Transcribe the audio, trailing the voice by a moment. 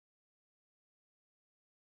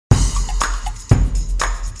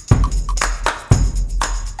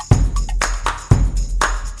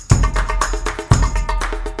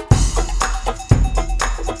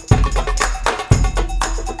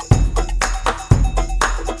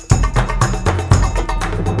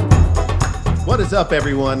is up,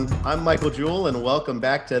 everyone? I'm Michael Jewell, and welcome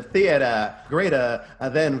back to Theater Greater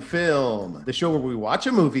Than Film, the show where we watch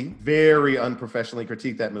a movie, very unprofessionally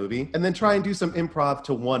critique that movie, and then try and do some improv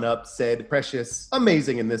to one-up said precious,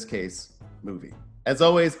 amazing in this case, movie. As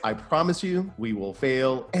always, I promise you, we will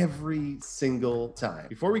fail every single time.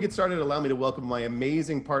 Before we get started, allow me to welcome my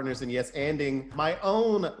amazing partners in Yes Anding, my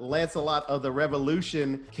own Lancelot of the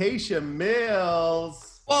Revolution, Keisha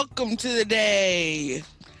Mills. Welcome to the day.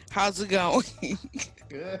 How's it going?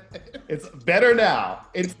 Good. It's better now.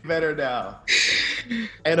 It's better now.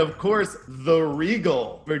 And of course, the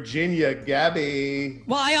regal Virginia Gabby.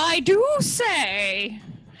 Why, I do say,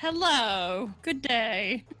 hello, good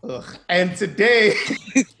day. Ugh. And today,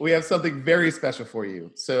 we have something very special for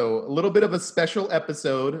you. So a little bit of a special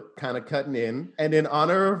episode kind of cutting in. And in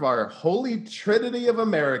honor of our Holy Trinity of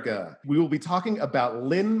America, we will be talking about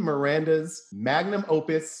Lin-Miranda's magnum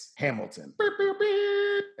opus, Hamilton. Beep, beep,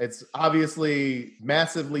 beep. It's obviously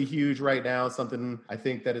massively huge right now, something I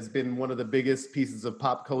think that has been one of the biggest pieces of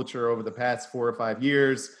pop culture over the past 4 or 5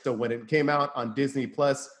 years. So when it came out on Disney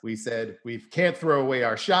Plus, we said, we can't throw away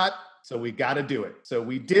our shot. So we got to do it. So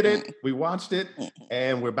we did it. We watched it,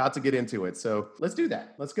 and we're about to get into it. So let's do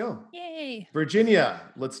that. Let's go. Yay. Virginia,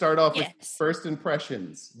 let's start off with Yes. first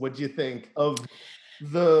impressions. What do you think of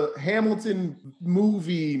the Hamilton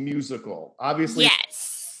movie musical? Obviously,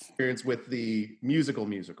 Yes. experience with the musical.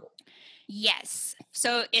 Yes.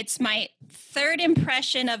 So it's my third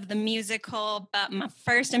impression of the musical, but my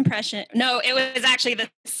first impression, no, it was actually the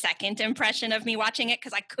second impression of me watching it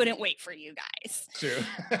because I couldn't wait for you guys. True.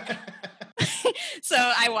 So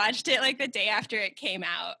I watched it like the day after it came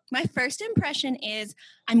out. My first impression is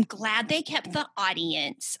I'm glad they kept the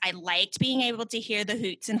audience. I liked being able to hear the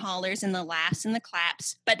hoots and hollers and the laughs and the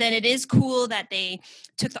claps, but then it is cool that they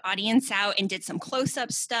took the audience out and did some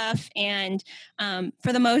close-up stuff. And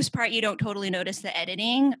for the most part, you don't totally notice the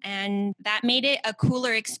editing. And that made it a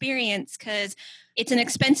cooler experience because it's an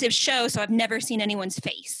expensive show, so I've never seen anyone's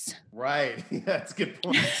face. Right. Yeah, that's a good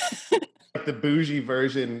point. Like the bougie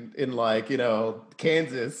version in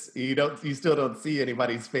Kansas, you still don't see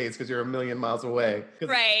anybody's face because you're a million miles away.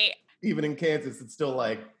 Right. Even in Kansas, it's still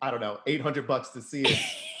like, I don't know, $800 to see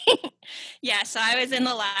it. Yeah, so I was in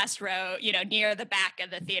the last row, near the back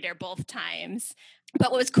of the theater both times. But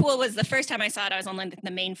what was cool was the first time I saw it, I was on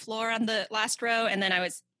the main floor on the last row. And then I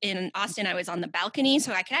was in Austin, I was on the balcony.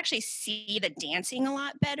 So I could actually see the dancing a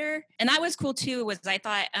lot better. And that was cool too, was I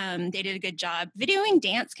thought they did a good job. Videoing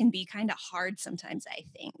dance can be kind of hard sometimes, I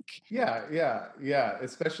think. Yeah.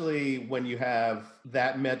 Especially when you have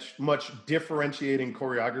that much differentiating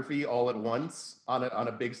choreography all at once on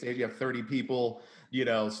a big stage. You have 30 people.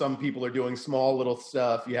 Some people are doing small little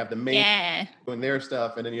stuff. You have the main doing their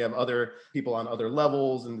stuff, and then you have other people on other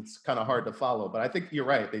levels, and it's kind of hard to follow. But I think you're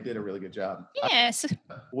right. They did a really good job. Yes.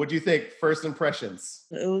 What do you think? First impressions?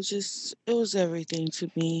 It was everything to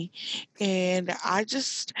me. And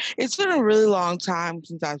it's been a really long time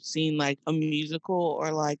since I've seen like a musical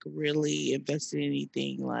or like really invested in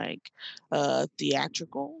anything like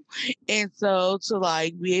theatrical. And so to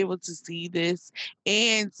like be able to see this,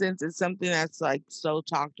 and since it's something that's like so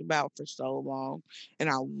talked about for so long, and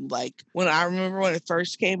I remember when it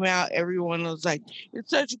first came out, everyone was like, it's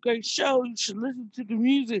such a great show, you should listen to the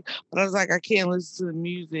music. But I was like, I can't listen to the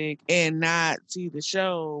music and not see the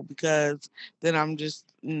show because then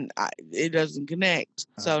it doesn't connect.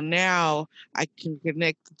 So now I can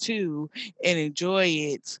connect the two and enjoy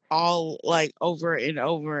it all like over and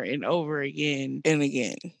over and over again and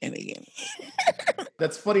again and again.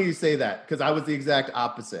 That's funny you say that because I was the exact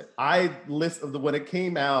opposite. When it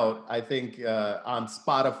came out, I think on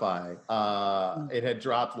Spotify, it had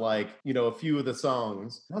dropped a few of the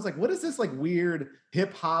songs. I was like, what is this like weird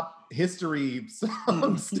hip hop history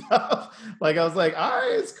song stuff? I was like, all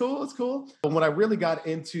right, it's cool. But when I really got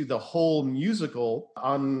into the whole musical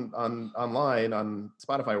online on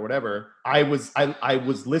Spotify or whatever, I was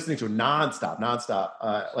listening to it nonstop.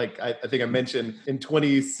 I think I mentioned in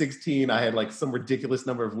 2016, I had like some ridiculous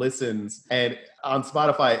number of listens, and on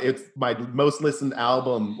Spotify, it's my most listened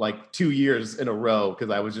album like 2 years in a row because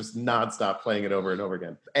I was just nonstop playing it over and over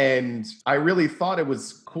again. And I really thought it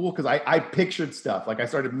was cool because I pictured stuff. Like I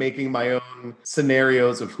started making my own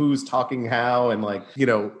scenarios of who's talking how, and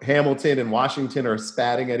Hamilton and Washington are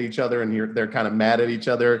spatting at each other and they're kind of mad at each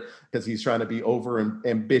other because he's trying to be over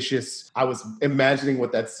ambitious. I was imagining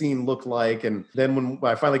what that scene looked like. And then when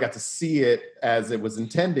I finally got to see it as it was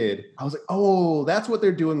intended, I was like, oh, that's what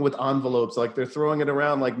they're doing with envelopes. Like they're throwing it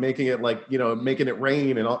around, like making it like, making it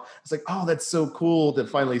rain and all. It's like, oh, that's so cool to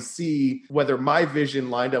finally see whether my vision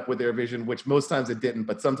lined up with their vision, which most times it didn't,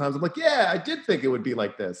 but sometimes I'm like, yeah, I did think it would be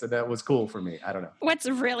like this. And that was cool for me. I don't know. What's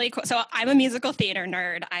really cool. So I'm a musical theater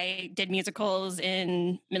nerd. I did musicals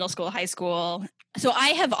in middle school, high school. So I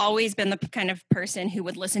have always been the kind of person who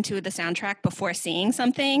would listen to the soundtrack before seeing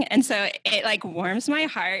something. And so it like warms my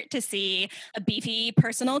heart to see a beefy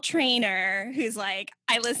personal trainer who's like,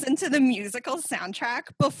 I listened to the musical soundtrack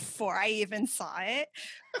before I even saw it.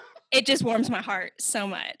 It just warms my heart so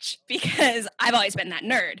much because I've always been that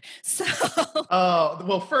nerd. So,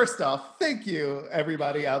 well, first off, thank you,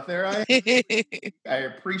 everybody out there. I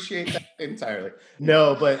appreciate that entirely.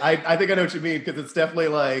 No, but I think I know what you mean, because it's definitely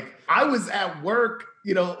like, I was at work,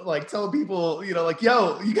 like telling people, like,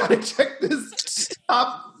 yo, you got to check this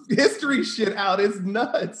top history shit out. It's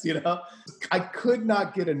nuts, I could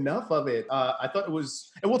not get enough of it. I thought it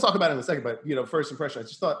was, and we'll talk about it in a second, but first impression, I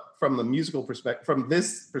just thought from the musical perspective, from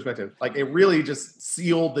this perspective, like it really just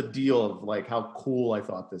sealed the deal of like how cool I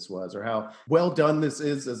thought this was, or how well done this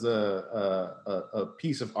is as a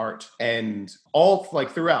piece of art. And all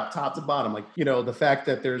like throughout, top to bottom, like, the fact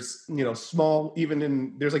that there's, small,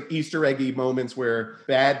 there's like Easter eggy moments where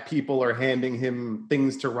bad people are handing him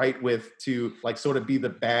things to write with to like sort of be the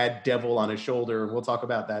bad devil on his shoulder. We'll talk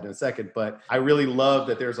about that in a second. But I really love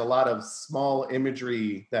that there's a lot of small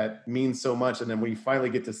imagery that means so much. And then when you finally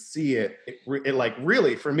get to see it, it like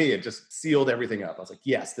really, for me, it just sealed everything up. I was like,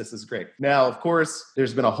 yes, this is great. Now, of course,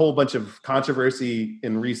 there's been a whole bunch of controversy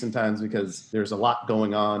in recent times because there's a lot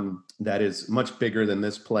going on that is much bigger than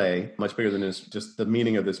this play, much bigger than just the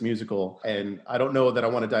meaning of this musical. And I don't know that I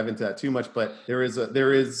want to dive into that too much, but there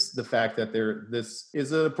is the fact that this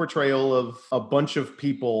is a portrayal of a bunch of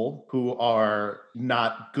people who are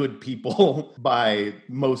not good people by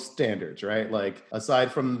most standards, right? Like,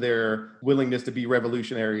 aside from their willingness to be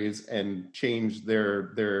revolutionaries and change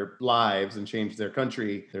their lives and change their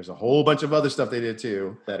country, there's a whole bunch of other stuff they did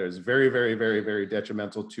too that is very, very, very, very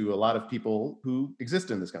detrimental to a lot of people who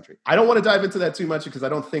exist in this country. I don't want to dive into that too much because I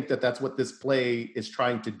don't think that that's what this play is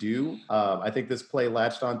trying to do. I think this play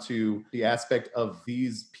latched onto the aspect of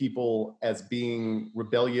these people as being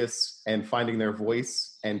rebellious and finding their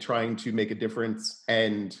voice and trying to make a difference.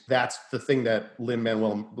 And that's the thing that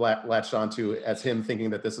Lin-Manuel latched onto, as him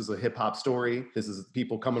thinking that this is a hip hop story. This is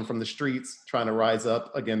people coming from the streets, trying to rise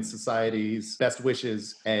up against society's best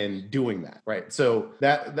wishes and doing that, right? So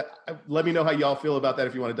that let me know how y'all feel about that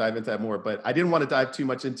if you want to dive into that more. But I didn't want to dive too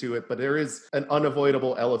much into it, but there is an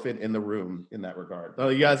unavoidable elephant in the room in that regard.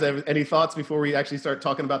 You guys have any thoughts before we actually start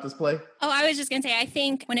talking about this play? Oh, I was just going to say, I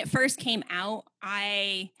think when it first came out,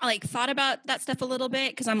 I like thought about that stuff a little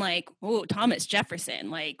bit because I'm like, oh, Thomas Jefferson,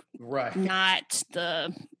 like, right, not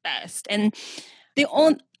the best. And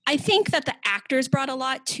I think that the actors brought a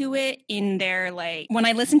lot to it in their, like, when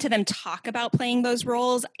I listened to them talk about playing those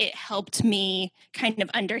roles, it helped me kind of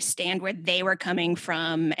understand where they were coming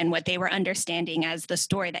from and what they were understanding as the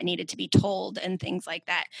story that needed to be told and things like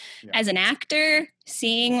that. Yeah. As an actor,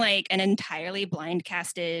 seeing like an entirely blind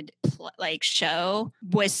casted like show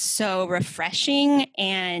was so refreshing,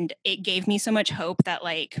 and it gave me so much hope that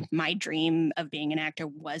like my dream of being an actor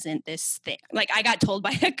wasn't this thing. Like, I got told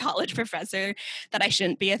by a college professor that I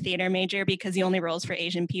shouldn't be a theater major because the only roles for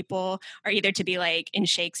Asian people are either to be like in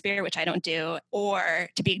Shakespeare, which I don't do, or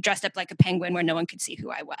to be dressed up like a penguin where no one could see who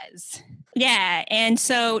I was. Yeah. And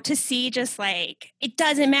so to see just like, it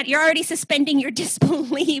doesn't matter. You're already suspending your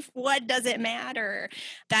disbelief. What does it matter?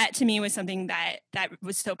 That to me was something that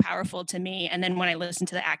was so powerful to me. And then when I listened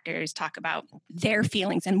to the actors talk about their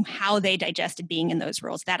feelings and how they digested being in those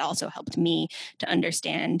roles, that also helped me to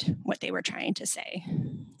understand what they were trying to say.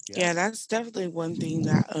 Yeah, that's definitely one thing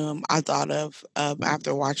that I thought of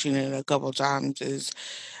after watching it a couple of times is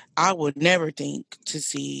I would never think to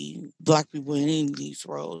see Black people in any of these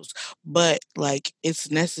roles, but like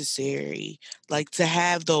it's necessary, like to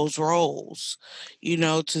have those roles,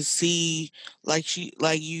 to see like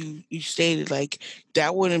you stated, like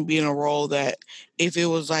that wouldn't be in a role that if it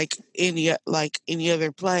was like any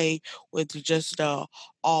other play with just a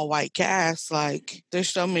all white cast, like there's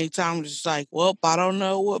so many times it's like, well, I don't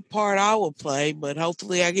know what part I would play, but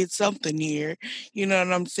hopefully I get something here. You know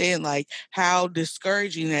what I'm saying? Like how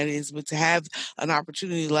discouraging that that is, but to have an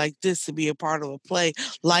opportunity like this to be a part of a play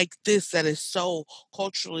like this that is so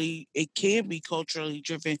culturally, it can be culturally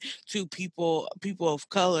driven to people of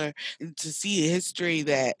color, to see a history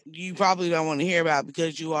that you probably don't want to hear about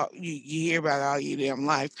because you hear about it all your damn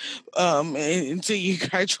life until you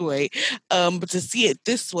graduate. But to see it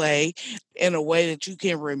this way, in a way that you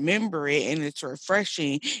can remember it and it's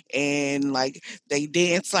refreshing, and like they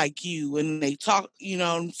dance like you and they talk, you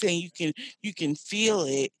know what I'm saying? You can feel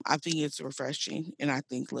it. I think it's refreshing, and I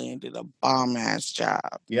think Lynn did a bomb ass job.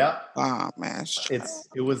 Yeah. Bomb ass job.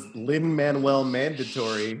 It was Lin-Manuel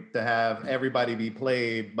mandatory to have everybody be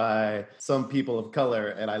played by some people of color,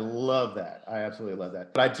 and I love that. I absolutely love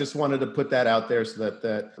that. But I just wanted to put that out there so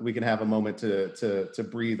that we can have a moment to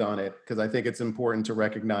breathe on it, because I think it's important to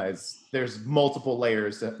recognize there's multiple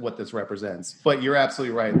layers to what this represents. But you're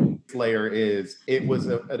absolutely right. Layer is, it was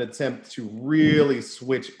an attempt to really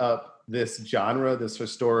switch up this genre, this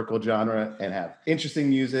historical genre, and have interesting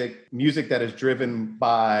music that is driven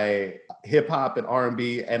by hip hop and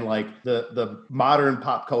R&B and like the modern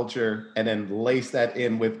pop culture, and then lace that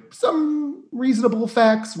in with some reasonable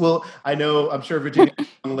facts. Well, I'm sure Virginia has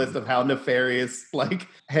a list of how nefarious like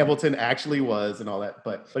Hamilton actually was and all that.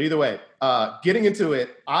 But either way, getting into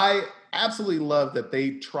it, I absolutely love that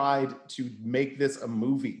they tried to make this a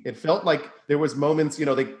movie. It felt like there was moments,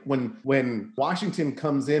 when Washington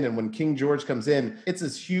comes in and when King George comes in, it's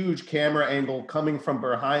this huge camera angle coming from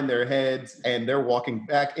behind their heads and they're walking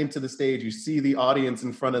back into the stage. You see the audience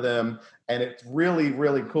in front of them. And it's really,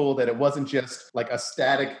 really cool that it wasn't just like a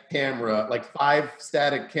static camera, like 5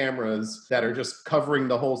 static cameras that are just covering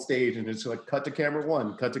the whole stage and just like cut to camera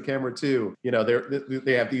 1, cut to camera 2.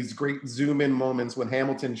 They have these great zoom in moments when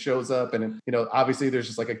Hamilton shows up, and obviously there's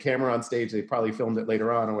just like a camera on stage. They probably filmed it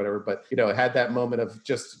later on or whatever, but it had that moment of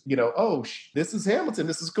just this is Hamilton.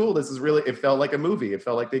 This is cool. This is really. It felt like a movie. It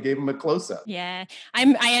felt like they gave him a close up. Yeah, I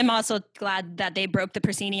am also glad that they broke the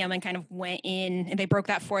proscenium and kind of went in, and they broke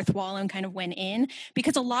that fourth wall and kind of went in,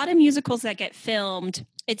 because a lot of musicals that get filmed,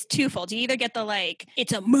 it's twofold. You either get the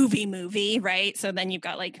it's a movie, right? So then you've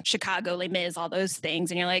got like Chicago, Les Mis, all those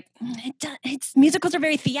things, and you're like, it's musicals are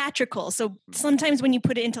very theatrical. So sometimes when you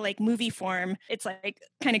put it into like movie form, it's like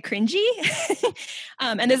kind of cringy.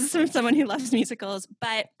 And this is from someone who loves musicals,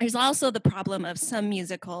 but there's also the problem of some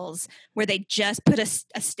musicals where they just put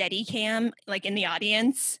a steady cam like in the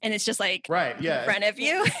audience, and it's just like right, yeah, in front of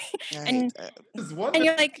you, and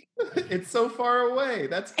you're like, it's so far away.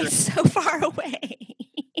 It's so far away.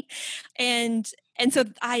 And so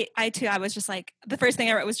I too, I was just like, the first thing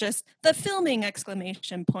I wrote was just the filming !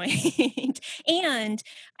 And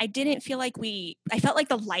I didn't feel like I felt like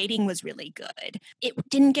the lighting was really good. It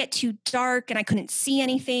didn't get too dark and I couldn't see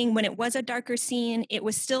anything. When it was a darker scene, it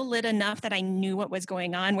was still lit enough that I knew what was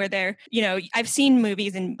going on, where I've seen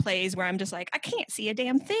movies and plays where I'm just like, I can't see a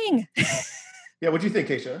damn thing. Yeah, what do you think,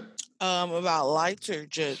 Keisha? About lights or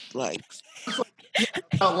just lights?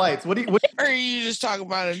 About lights. What or are you just talking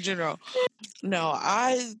about in general? No,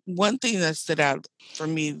 one thing that stood out for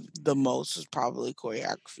me the most is probably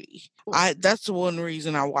choreography. That's the one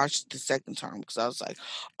reason I watched it the second time, because I was like,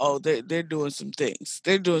 oh, they're doing some things.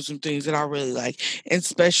 They're doing some things that I really like,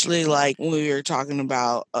 especially like when we were talking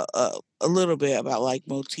about a little bit about like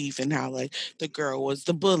motif and how like the girl was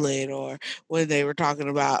the bullet, or when they were talking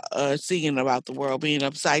about singing about the world being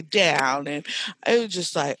upside down, and it was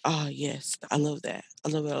just like, oh yes, I love that. I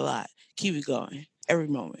love it a lot. Keep it going every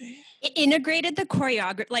moment. It integrated the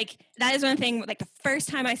choreography. Like, that is one thing, like the first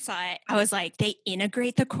time I saw it, I was like, they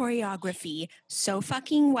integrate the choreography so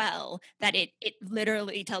fucking well that it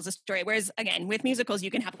literally tells a story. Whereas again, with musicals, you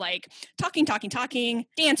can have like talking,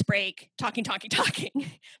 dance break, talking.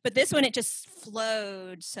 But this one, it just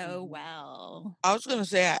flowed so well. I was going to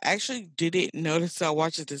say, I actually didn't notice, I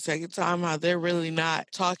watched it the second time, how they're really not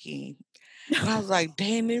talking. And I was like,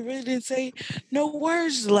 damn, they really didn't say no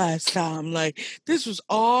words the last time. Like, this was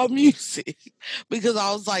all music. Because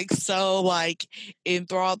I was like so like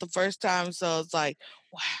enthralled the first time. So it's like,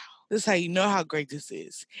 wow, this is how you know how great this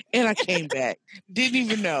is. And I came back. Didn't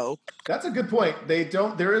even know. That's a good point.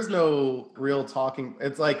 There is no real talking.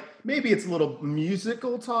 It's like, maybe it's a little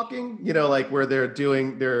musical talking, like where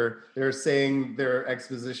they're saying their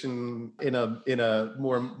exposition in a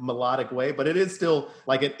more melodic way, but it is still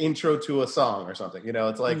like an intro to a song or something.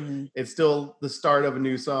 It's like, It's still the start of a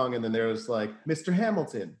new song. And then there's like, Mr.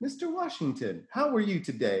 Hamilton, Mr. Washington, how were you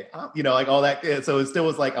today? Like all that. So it still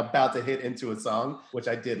was like about to hit into a song, which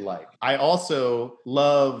I did like. I also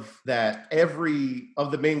love that every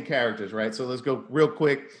of the main characters, right? So let's go real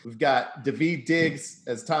quick. We've got Daveed Diggs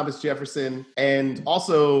as Thomas Thomas Jefferson, and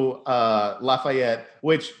also Lafayette,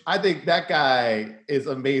 which I think that guy is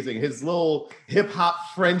amazing. His little hip hop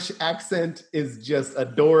French accent is just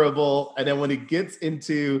adorable. And then when he gets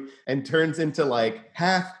into and turns into like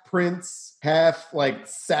half Prince, half like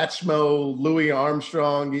Satchmo, Louis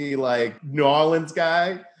Armstrong-y, like New Orleans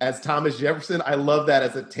guy as Thomas Jefferson. I love that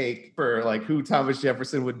as a take for like who Thomas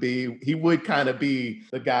Jefferson would be. He would kind of be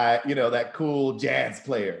the guy, you know, that cool jazz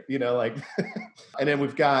player, you know, like. And then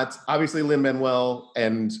we've got obviously Lin-Manuel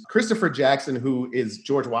and Christopher Jackson, who is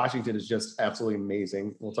George Washington, is just absolutely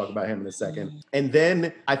amazing. We'll talk about him in a second. And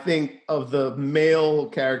then I think of the male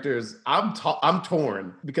characters, I'm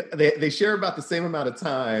torn because they share about the same amount of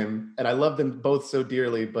time, and I love them both so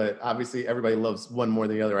dearly, but obviously everybody loves one more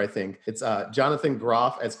than the other, I think. It's Jonathan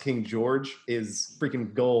Groff as King George is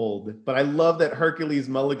freaking gold, but I love that Hercules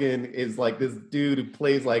Mulligan is like this dude who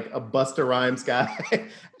plays like a Busta Rhymes guy,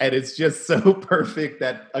 and it's just so perfect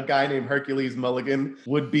that a guy named Hercules Mulligan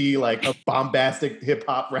would be like a bombastic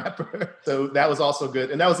hip-hop rapper. So that was also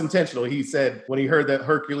good, and that was intentional. He said when he heard that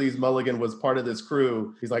Hercules Mulligan was part of this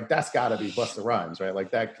crew, he's like, that's gotta be Busta Rhymes, right?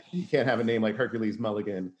 Like that, you can't have a name like Hercules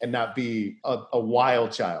Mulligan and not be a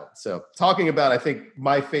wild child. So talking about, I think,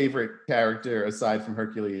 my favorite character aside from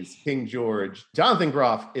Hercules, King George, Jonathan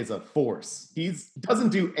Groff is a force. He doesn't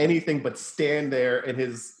do anything but stand there in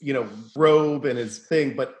his, you know, robe and his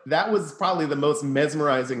thing. But that was probably the most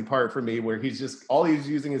mesmerizing part for me, where he's just, all he's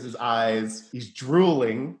using is his eyes. He's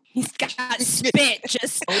drooling. He's got spit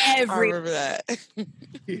just everywhere. I remember that.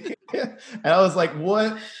 And I was like,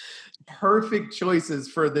 what perfect choices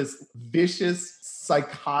for this vicious,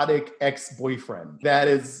 psychotic ex-boyfriend. That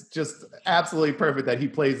is just absolutely perfect that he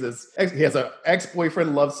plays this. He has an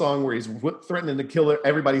ex-boyfriend love song where he's threatening to kill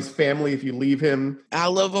everybody's family if you leave him. I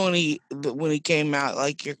love when he came out,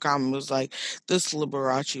 like your comment was like, this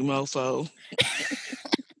Liberace mofo.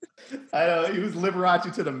 I know, he was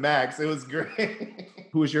Liberace to the max. It was great.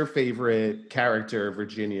 Who was your favorite character,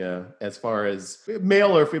 Virginia, as far as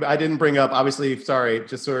male or female? I didn't bring up, obviously, sorry,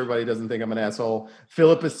 just so everybody doesn't think I'm an asshole,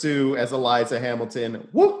 Philippa Sue as Eliza Hamilton.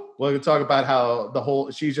 Whoop! We'll talk about how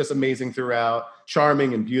she's just amazing throughout,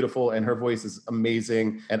 charming and beautiful, and her voice is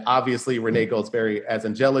amazing. And obviously Renee Goldsberry as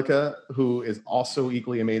Angelica, who is also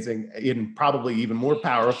equally amazing and probably even more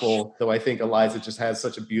powerful, though I think Eliza just has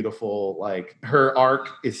such a beautiful, like, her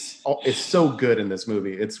arc is so good in this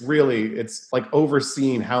movie. It's like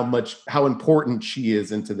overseen how important she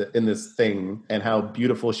is in this thing and how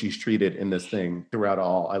beautiful she's treated in this thing throughout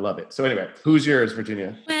all. I love it. So anyway, who's yours,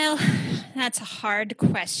 Virginia? Well, that's a hard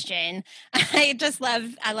question.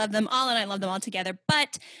 I love them all, and I love them all together.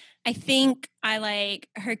 But I think I like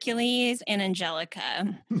Hercules and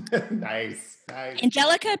Angelica. Nice.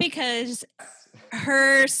 Angelica, because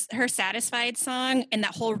her Satisfied song and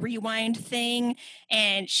that whole rewind thing,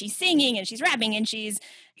 and she's singing and she's rapping and she's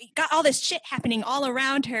got all this shit happening all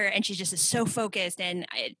around her, and she just is so focused, and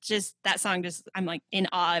I'm like in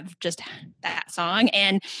awe of just that song.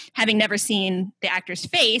 And having never seen the actor's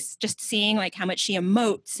face, just seeing like how much she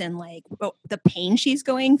emotes and like the pain she's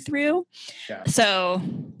going through. Yeah. So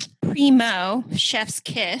primo chef's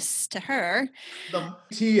kiss to her. The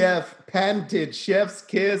TF patented chef's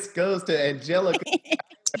kiss goes to Angelica.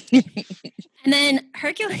 And then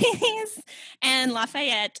Hercules and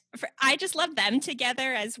Lafayette, I just love them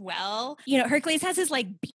together as well. You know, Hercules has his like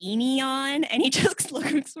beanie on, and he just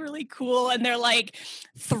looks really cool. And they're like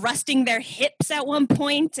thrusting their hips at one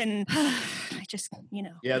point, and I just, you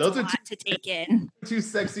know, yeah, those are a lot to take in. Two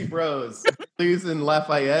sexy bros, Hercules and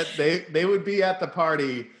Lafayette. They would be at the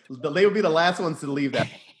party. They would be the last ones to leave that.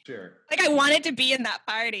 Sure. Like I wanted to be in that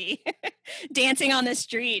party, dancing on the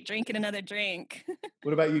street, drinking another drink.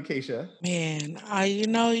 What about you, Keisha? Man,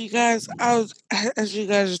 you guys, as you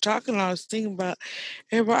guys are talking, I was thinking about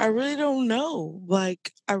everybody. I really don't know.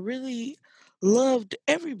 Like, I really loved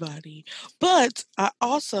everybody. But I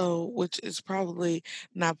also, which is probably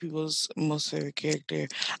not people's most favorite character,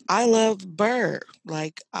 I love Burr.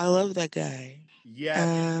 Like, I love that guy.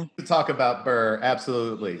 Yeah, to talk about Burr,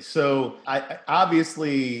 absolutely. So I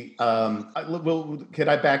obviously, can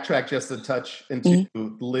I backtrack just a touch into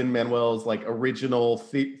Lin-Manuel's like original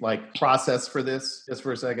process for this, just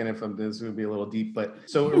for a second? This would be a little deep, but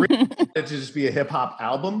so originally it to just be a hip hop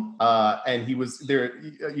album, and he was there.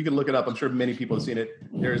 You can look it up. I'm sure many people have seen it.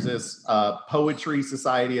 There's this Poetry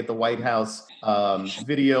Society at the White House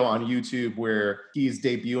video on YouTube where he's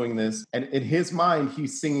debuting this, and in his mind,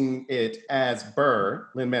 he's singing it as Burr Burr.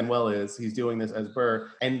 Lin-Manuel he's doing this as Burr,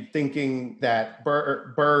 and thinking that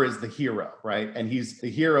Burr is the hero, right? And the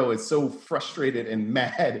hero is so frustrated and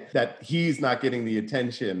mad that he's not getting the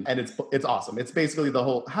attention. And it's awesome. It's basically the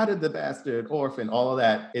whole, how did the bastard orphan, all of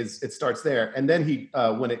that it starts there. And then he,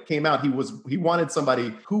 when it came out, he wanted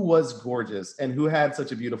somebody who was gorgeous and who had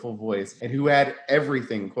such a beautiful voice and who had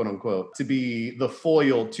everything, quote unquote, to be the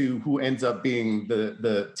foil to who ends up being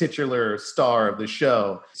the titular star of the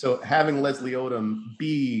show. So having Leslie Odom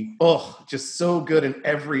be, just so good in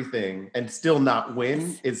everything and still not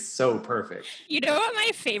win is so perfect. You know what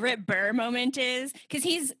my favorite Burr moment is? Because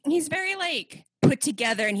he's very like put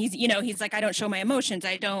together, and he's like, I don't show my emotions,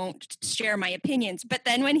 I don't share my opinions. But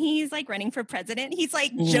then when he's like running for president, he's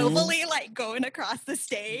like jovially like going across the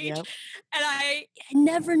stage. Yep. And I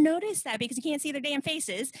never noticed that because you can't see their damn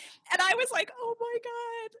faces. And I was like, oh my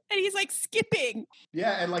God. And he's like skipping.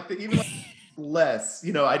 Yeah, and like even like less,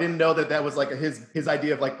 I didn't know that was like his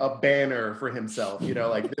idea of like a banner for himself,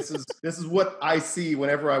 like this is what I see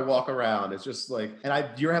whenever I walk around. It's just like,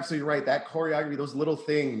 and you're absolutely right, that choreography, those little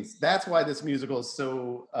things, that's why this musical is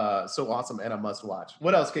so awesome and a must watch.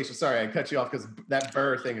 What else, Keisha? Sorry, I cut you off because that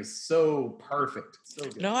Burr thing is so perfect. So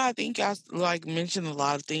good. No, I think I like mentioned a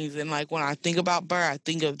lot of things, and like when I think about Burr, I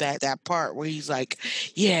think of that part where he's like,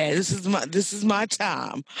 yeah, this is my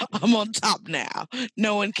time. I'm on top now.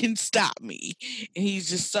 No one can stop me. And he's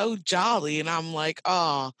just so jolly, and I'm like,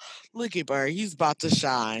 oh, look at Burr, he's about to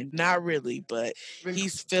shine. Not really, but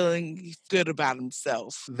he's feeling good about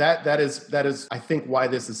himself. That is I think why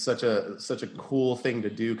this is such a cool thing to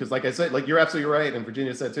do, because like I said, like you're absolutely right, and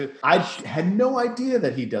Virginia said too, I had no idea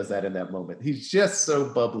that he does that in that moment. He's just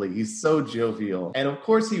so bubbly, he's so jovial, and of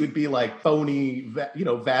course he would be like phony,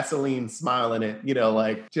 Vaseline smiling it,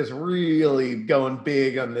 like just really going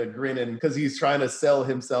big on the grinning because he's trying to sell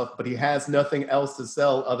himself, but he has nothing else to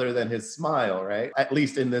sell other than his smile, right? At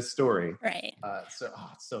least in this story. Right. It's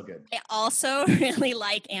so good. I also really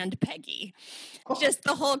like And Peggy. Just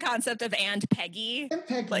the whole concept of And Peggy. And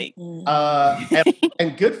Peggy.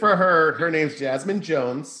 And good for her. Her name's Jasmine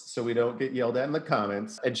Jones, so we don't get yelled at in the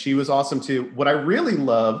comments. And she was awesome too. What I really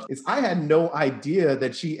loved is I had no idea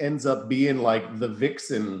that she ends up being like the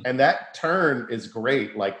vixen. And that turn is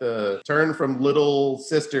great. Like the turn from little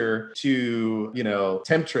sister to,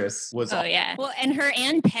 temptress was. Oh, yeah. Well, and her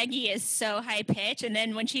And Peggy is so high pitched. And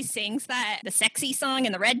then when she sings the sexy song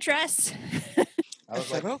in the red dress. I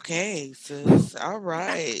was like, okay, sis, all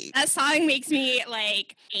right. That song makes me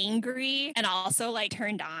like angry and also like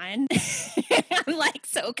turned on. I'm like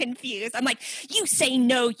so confused. I'm like, you say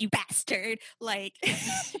no, you bastard. Like,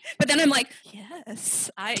 but then I'm like, yes,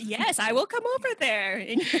 I will come over there.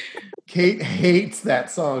 Kate hates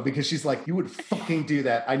that song because she's like, you would fucking do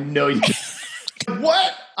that. I know you.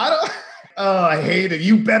 What? I don't. Oh, I hate it.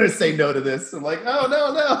 You better say no to this. I'm like, oh,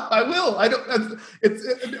 no, I will. I don't.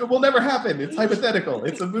 It will never happen. It's hypothetical.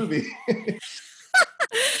 It's a movie.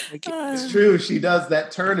 It's true. She does.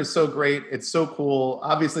 That turn is so great. It's so cool.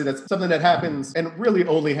 Obviously, that's something that happens and really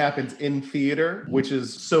only happens in theater, which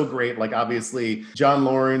is so great. Like, obviously, John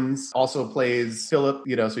Lawrence also plays Philip,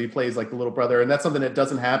 so he plays like the little brother. And that's something that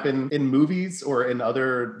doesn't happen in movies or in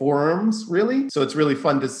other forums, really. So it's really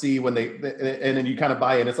fun to see when and then you kind of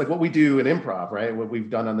buy in. It's like what we do in improv, right? What we've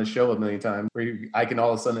done on the show a million times, where I can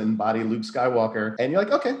all of a sudden embody Luke Skywalker. And you're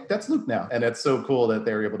like, okay, that's Luke now. And it's so cool that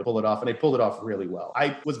they're able to pull it off. And they pulled it off really well.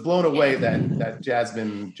 I was blown away that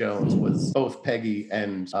Jasmine Jones was both Peggy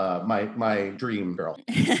and my dream girl.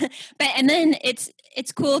 And then it's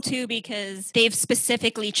cool too because they've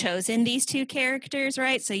specifically chosen these two characters,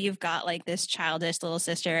 right? So you've got like this childish little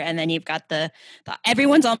sister, and then you've got the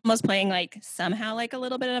everyone's almost playing like somehow like a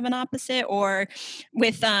little bit of an opposite, or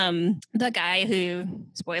with the guy who,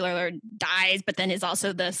 spoiler alert, dies, but then is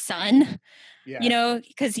also the son. Yeah.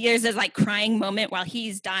 Because there's this like crying moment while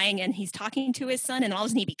he's dying and he's talking to his son, and all of a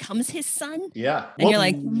sudden he becomes his son. Yeah. And you're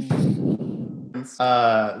like,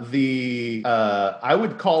 I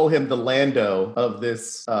would call him the Lando of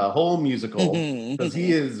this whole musical, because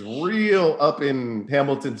he is real up in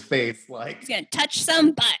Hamilton's face. Like, he's gonna touch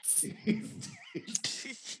some butts.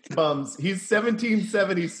 Bums. He's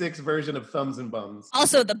 1776 version of Thumbs and Bums.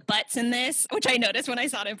 Also, the butts in this, which I noticed when I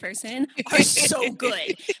saw it in person, are so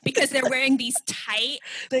good because they're wearing these tight.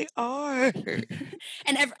 They are.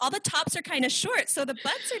 And all the tops are kind of short, so the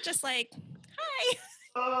butts are just like, hi.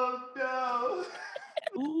 Oh, no.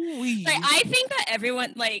 Like, I think that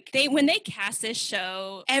everyone, like, when they cast this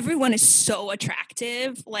show, everyone is so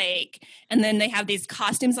attractive, like, and then they have these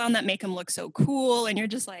costumes on that make them look so cool, and you're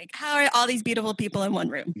just like, how are all these beautiful people in one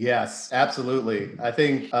room? Yes, absolutely. I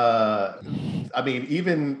think I mean,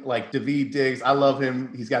 even like Daveed Diggs, I love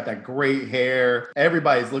him. He's got that great hair.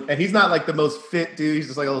 Everybody's and he's not like the most fit dude. He's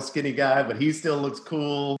just like a little skinny guy, but he still looks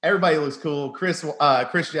cool. Everybody looks cool. Chris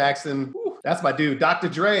Jackson. That's my dude, Dr.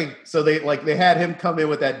 Dre. So they had him come in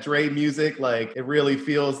with that Dre music. Like it really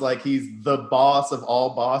feels like he's the boss of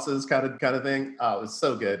all bosses kind of thing. Oh, it was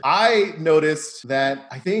so good. I noticed that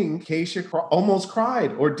I think Keisha almost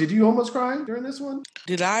cried. Or did you almost cry during this one?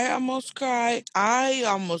 Did I almost cry? I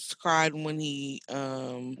almost cried when the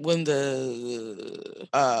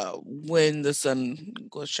son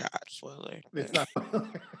was shot. Spoiler. It's not.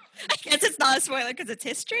 I guess it's not a spoiler because it's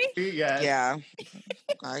history. Yeah.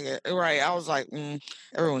 Right. I was like,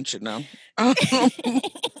 everyone should know.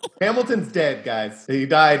 Hamilton's dead, guys. He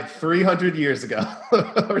died 300 years ago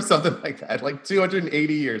or something like that, like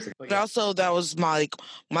 280 years ago. But also, that was my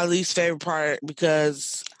least favorite part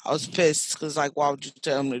because I was pissed because, like, why would you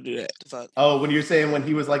tell him to do that? Fuck. Oh, when you're saying when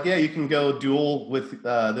he was like, yeah, you can go duel with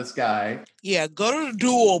this guy. Yeah, go to the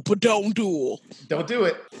duel, but don't duel. Don't do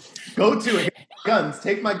it. Go to it. Guns.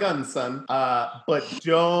 Take my guns, son. But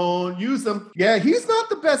don't use them. Yeah, he's not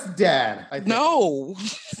the best dad, I think. No.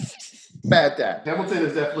 Bad dad. Hamilton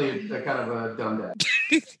is definitely a kind of a dumb dad.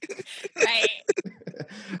 Right.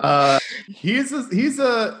 He's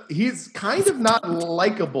kind of not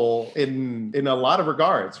likable in a lot of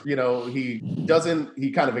regards. You know, he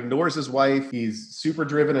kind of ignores his wife. He's super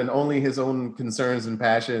driven in only his own concerns and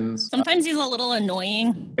passions. Sometimes he's a little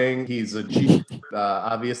annoying. He's a cheat,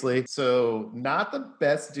 obviously. So not the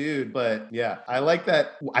best dude, but yeah, I like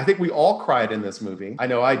that. I think we all cried in this movie. I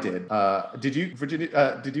know I did. Did you,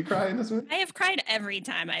 Virginia? Did you cry in this movie? I have cried every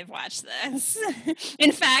time I've watched this.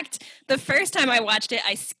 In fact, the first time I watched it,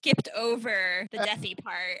 I skipped over the deathy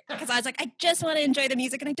part because I was like, I just want to enjoy the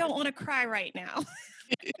music and I don't want to cry right now.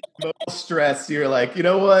 No stress. You're like, you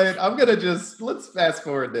know what? Let's fast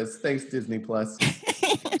forward this. Thanks, Disney Plus.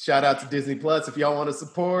 Shout out to Disney Plus. If y'all want to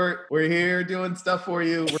support, we're here doing stuff for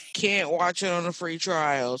you. Can't watch it on a free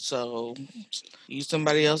trial, so use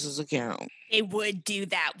somebody else's account. They would do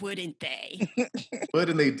that, wouldn't they? Would,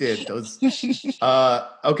 and they did.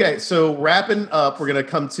 Okay, so wrapping up, we're going to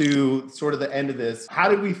come to sort of the end of this. How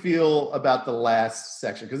did we feel about the last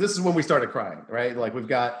section? Because this is when we started crying, right? Like we've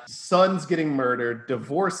got sons getting murdered,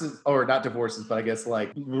 divorces, or not divorces, but I guess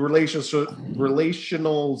like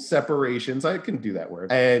relational separations. I can do that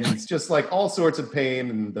word. And it's just like all sorts of pain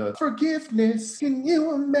and the forgiveness. Can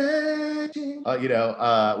you imagine?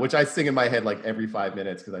 Which I sing in my head like every 5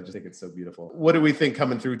 minutes because I just think it's so beautiful. What do we think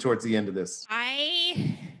coming through towards the end of this?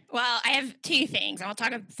 I have two things. I'll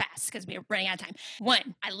talk fast because we're running out of time.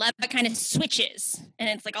 One, I love that kind of switches. And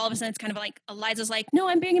it's like all of a sudden it's kind of like Eliza's like, no,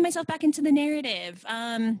 I'm bringing myself back into the narrative.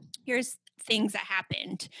 Here's things that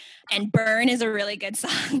happened. And Burn is a really good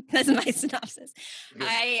song. That's my synopsis.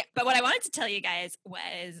 But what I wanted to tell you guys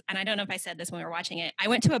was, and I don't know if I said this when we were watching it, I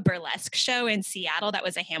went to a burlesque show in Seattle that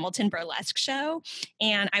was a Hamilton burlesque show.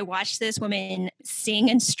 And I watched this woman sing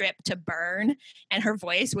and strip to Burn, and her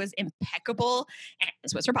voice was impeccable. And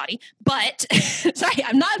this was her body. But sorry,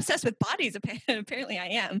 I'm not obsessed with bodies. Apparently I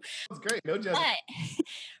am. That's great. No judgment.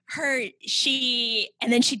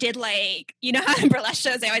 And then she did like, you know how in burlesque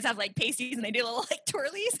shows they always have like pasties and they do little like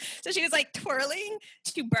twirlies. So she was like twirling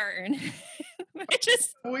to Burn, which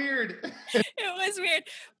is weird. It was weird,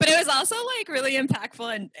 but it was also like really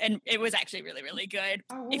impactful and it was actually really, really good.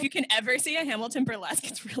 If you can ever see a Hamilton burlesque,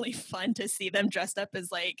 it's really fun to see them dressed up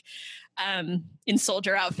as like in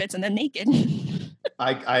soldier outfits and then naked.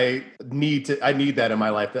 I need that in my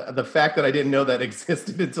life. The fact that I didn't know that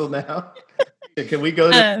existed until now. Can we go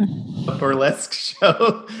to a burlesque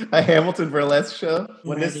show, a Hamilton burlesque show?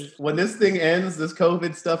 When this thing ends, this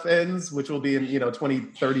COVID stuff ends, which will be in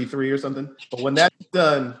 2033 or something. But when that's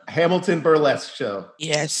done, Hamilton burlesque show.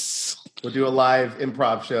 Yes. We'll do a live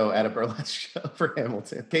improv show at a burlesque show for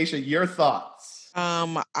Hamilton. Keisha, your thoughts?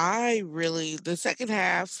 The second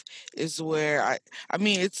half is where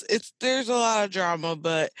there's a lot of drama,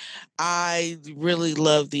 but I really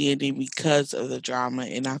love the ending because of the drama.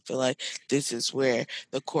 And I feel like this is where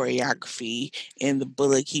the choreography and the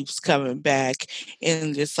bullet keeps coming back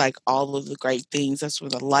and just like all of the great things. That's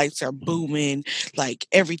when the lights are booming, like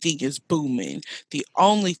everything is booming. The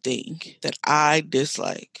only thing that I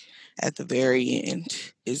dislike at the very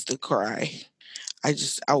end is the cry. I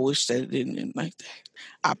wish that it didn't end like that.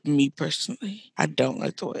 Me personally, I don't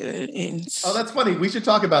like the way that it ends. Oh, that's funny. We should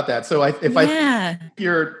talk about that. So if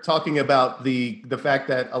you're talking about the fact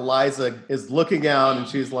that Eliza is looking out and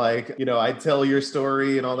she's like, I tell your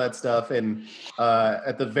story and all that stuff. And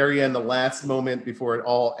at the very end, the last moment before it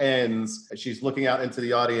all ends, she's looking out into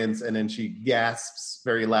the audience and then she gasps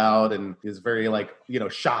very loud and is very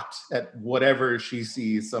shocked at whatever she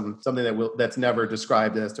sees, something that's never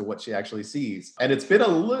described as to what she actually sees. And it's been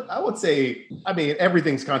I would say,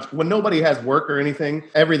 everything's when nobody has work or anything,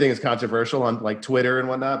 everything is controversial on like Twitter and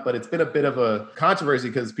whatnot, but it's been a bit of a controversy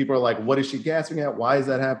because people are like, what is she gasping at? Why is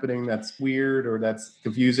that happening? That's weird or that's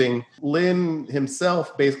confusing. Lin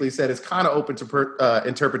himself basically said it's kind of open to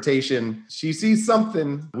interpretation. She sees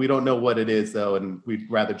something. We don't know what it is though, and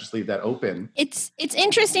we'd rather just leave that open. It's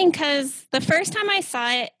interesting because the first time I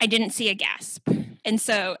saw it, I didn't see a gasp. And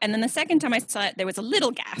then the second time I saw it, there was a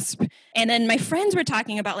little gasp. And then my friends were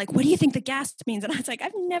talking about like, what do you think the gasp means? And I was like,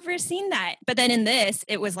 I've never seen that. But then in this,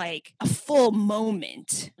 it was like a full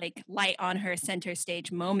moment, like light on her center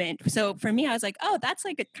stage moment. So for me, I was like, oh, that's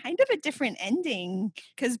like a kind of a different ending.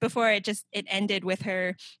 Because before it ended with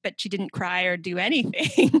her, but she didn't cry or do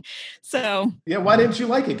anything. So yeah, why didn't you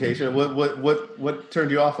like it, Keisha? What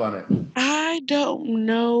turned you off on it? I don't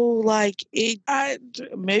know. Like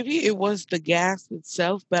maybe it was the gas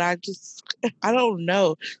itself, but I don't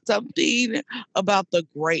know. Something about the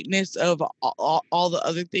greatness of all the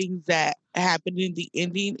other things that happened in the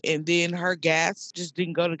ending and then her gas just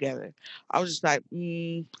didn't go together. I was just like,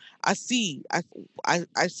 I see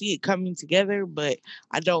it coming together, but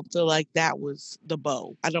I don't feel like that was the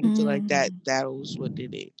bow. I don't feel like that was what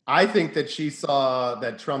did it. I think that she saw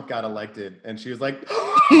that Trump got elected and she was like,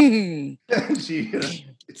 she's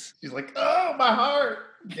like, oh, my heart.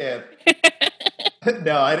 Yeah.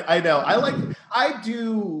 No, I know. I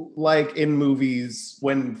do like in movies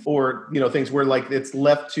things where like it's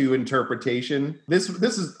left to interpretation. This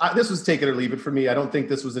was take it or leave it for me. I don't think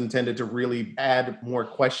this was intended to really add more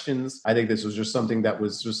questions. I think this was just something that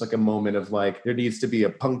was just like a moment of like, there needs to be a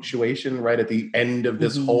punctuation right at the end of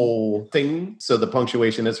this whole thing. So the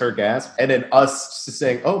punctuation is her gasp. And then us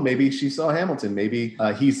saying, oh, maybe she saw Hamilton. Maybe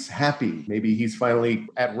he's happy. Maybe he's finally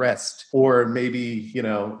at rest. Or maybe,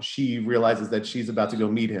 she realizes that she's about to go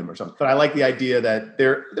meet him or something. But I like the idea that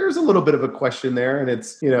there's a little bit of a question there, and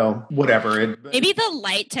it's whatever. Maybe the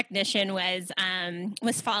light technician was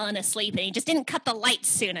falling asleep and he just didn't cut the lights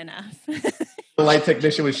soon enough. The light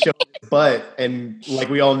technician was showing his butt, and like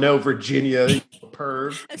we all know, Virginia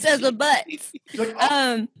perv. It says the butt. She's like,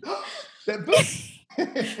 oh, that boot.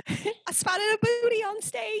 I spotted a booty on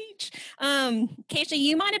stage. Keisha,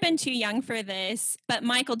 you might have been too young for this, but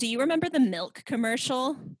Michael, do you remember the milk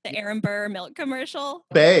commercial? The Aaron Burr milk commercial?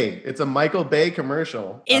 Bay. It's a Michael Bay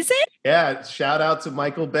commercial. Is it? Yeah, shout out to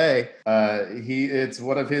Michael Bay. It's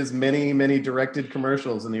one of his many, many directed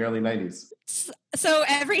commercials in the early 90s. So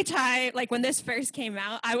every time, like when this first came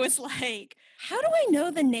out, I was like, how do I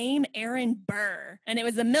know the name Aaron Burr? And it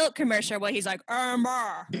was the milk commercial where he's like, Aaron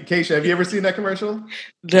Burr. Keisha, have you ever seen that commercial?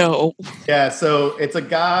 No. Yeah, so it's a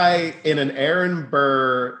guy in an Aaron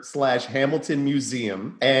Burr / Hamilton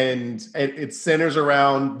museum, and it centers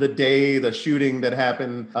around the shooting that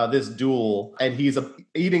happened, this duel, and he's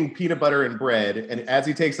eating peanut butter and bread, and as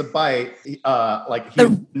he takes a bite, he's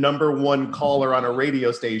the number one caller on a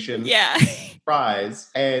radio station. Yeah.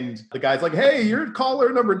 Prize, and the guy's like, hey, you're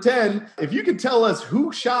caller number 10. If you can tell us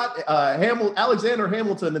who shot Alexander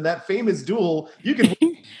Hamilton in that famous duel, you can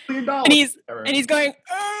win $1 million. And he's going,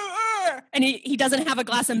 and he doesn't have a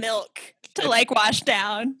glass of milk to like wash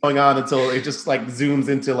down. Going on until it just like zooms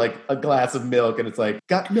into like a glass of milk, and it's like,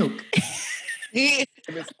 got milk.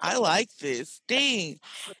 I like this. Dang.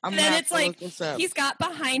 And then it's like he's got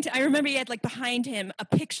I remember he had like behind him a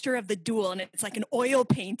picture of the duel, and it's like an oil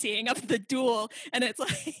painting of the duel, and it's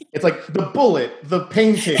like the bullet, the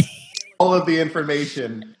painting, all of the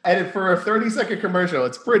information, and for a 30-second commercial,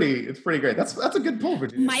 it's pretty great. That's a good pull,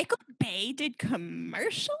 Virginia. Michael Bay did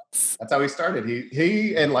commercials. That's how he started.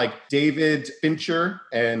 He and like David Fincher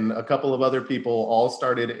and a couple of other people all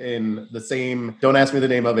started in the same. Don't ask me the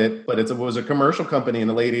name of it, but it was a commercial company in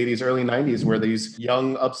the late 80s, early 90s, where these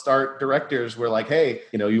young upstart directors were like, "Hey,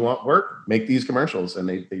 you want work? Make these commercials," and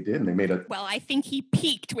they did, and they made it. Well, I think he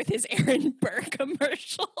peaked with his Aaron Burr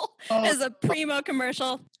commercial as a primo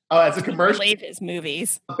commercial. Oh, as a commercial. I believe his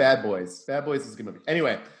movies. Bad Boys. Bad Boys is a good movie.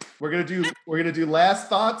 Anyway, we're gonna do last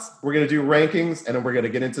thoughts. We're gonna do rankings, and then we're gonna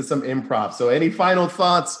get into some improv. So, any final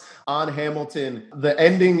thoughts on Hamilton. The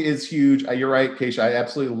ending is huge. You're right, Keisha. I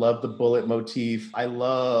absolutely love the bullet motif. I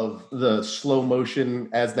love the slow motion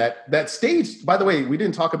as that stage. By the way, we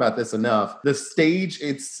didn't talk about this enough. The stage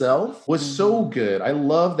itself was so good. I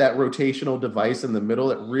love that rotational device in the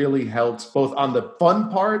middle. It really helped both on the fun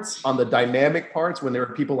parts, on the dynamic parts, when there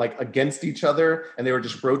were people like against each other and they were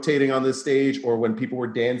just rotating on the stage, or when people were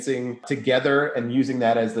dancing together and using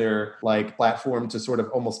that as their like platform to sort of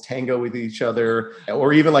almost tango with each other,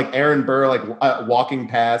 or even like Aaron Burr like walking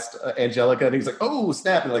past Angelica and he's like, oh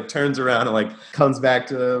snap, and like turns around and like comes back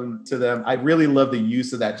to them. I really love the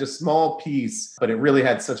use of that, just small piece, but it really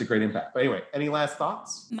had such a great impact. But anyway, any last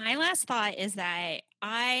thoughts? My last thought is that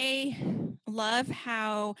I love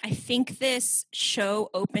how I think this show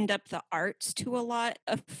opened up the arts to a lot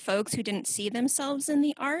of folks who didn't see themselves in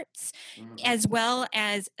the arts, as well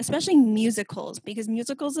as especially musicals, because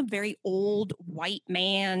musicals are a very old white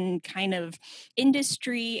man kind of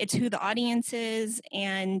industry. It's who the audience is,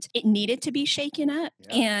 and it needed to be shaken up.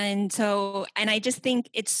 Yeah. And I just think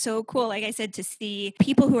it's so cool, like I said, to see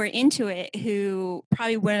people who are into it who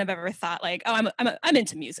probably wouldn't have ever thought like, oh, I'm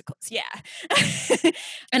into musicals. Yeah.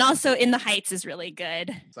 And also In the Heights is really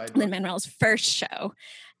good. Lin-Manuel's first show.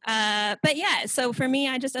 But yeah, so for me,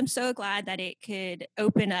 I'm so glad that it could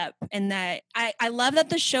open up, and that I love that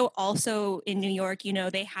the show also in New York, you know,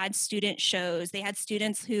 they had student shows. They had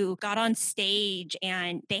students who got on stage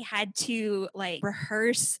and they had to like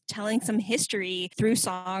rehearse telling some history through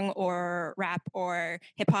song or rap or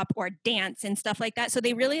hip hop or dance and stuff like that. So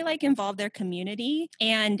they really like involved their community.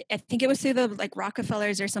 And I think it was through the like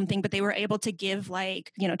Rockefellers or something, but they were able to give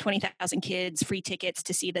like, 20,000 kids free tickets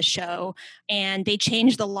to see the show. And they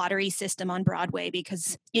changed the lottery system on Broadway,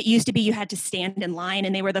 because it used to be you had to stand in line,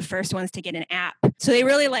 and they were the first ones to get an app. So they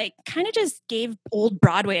really like kind of just gave old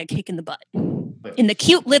Broadway a kick in the butt, in the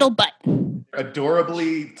cute little butt.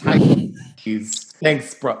 Adorably tight.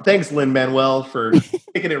 Thanks, Lin-Manuel, for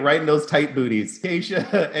taking it right in those tight booties.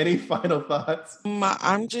 Keisha, any final thoughts?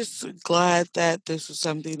 I'm just glad that this was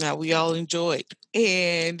something that we all enjoyed.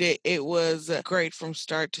 And it was great from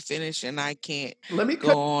start to finish, and I can't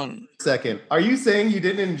go on. Second, are you saying you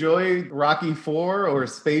didn't enjoy Rocky IV or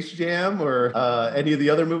Space Jam or any of the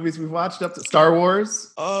other movies we've watched up to Star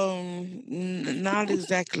Wars? Not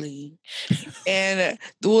exactly. And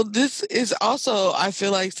this is also, I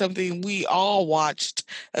feel like, something we all watched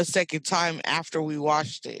a second time after we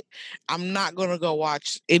watched it. I'm not going to go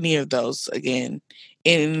watch any of those again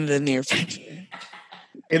in the near future.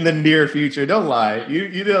 In the near future, don't lie.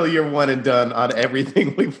 You know you're one and done on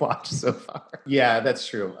everything we've watched so far. Yeah, that's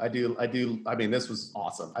true. I do. I mean, this was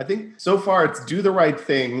awesome. I think so far it's Do the Right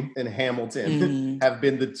Thing and Hamilton have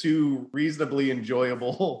been the two reasonably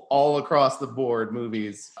enjoyable all across the board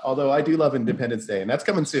movies. Although I do love Independence Day, and that's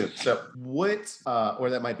coming soon. So what, or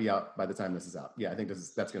that might be out by the time this is out. Yeah, I think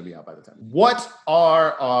that's going to be out by the time. What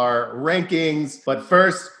are our rankings? But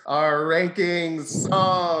first, our rankings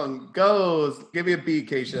song goes. Give me a beat,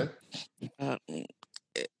 Keisha.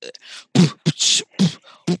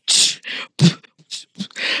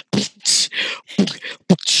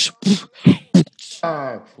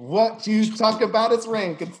 What you talk about is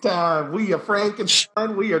ranking time. We are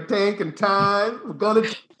Frankenstein. We are tanking time. We're gonna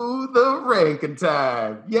do the ranking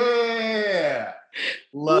time. Yeah.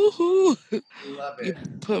 Love it. You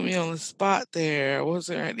put me on the spot there. I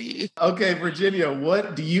wasn't ready. Okay, Virginia,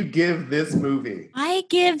 what do you give this movie? I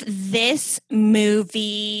give this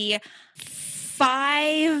movie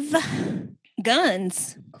 5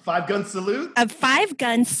 guns. A 5-gun salute? A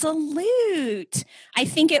 5-gun salute. I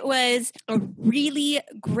think it was a really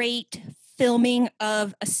great filming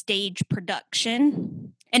of a stage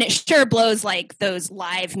production. And it sure blows like those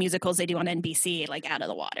live musicals they do on NBC, like out of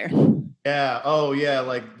the water. Yeah. Oh, yeah.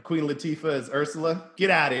 Like Queen Latifah as Ursula. Get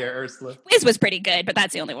out of here, Ursula. Wiz was pretty good, but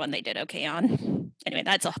that's the only one they did okay on. Anyway,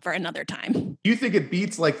 that's for another time. Do you think it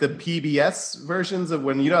beats like the PBS versions of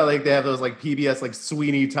when, like they have those like PBS, like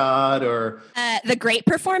Sweeney Todd or... the great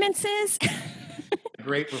performances.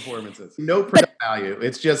 Great performances. No production value.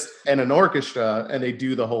 It's just an orchestra and they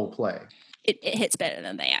do the whole play. It hits better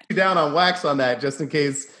than that. Down on wax on that, just in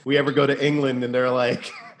case we ever go to England and they're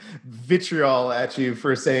like vitriol at you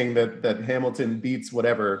for saying that Hamilton beats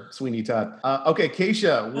whatever Sweeney Todd. Okay,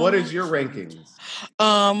 Keisha, what is your rankings?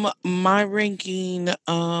 My ranking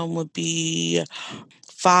would be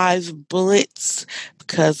 5 bullets,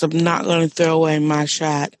 because I'm not going to throw away my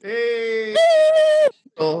shot. Hey.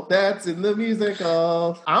 That's in the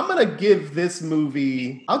musical. I'm going to give this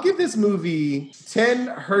movie, 10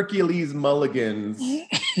 Hercules mulligans.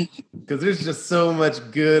 because there's just so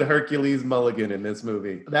much good Hercules Mulligan in this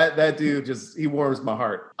movie. That dude he warms my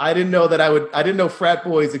heart. I didn't know frat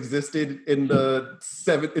boys existed in the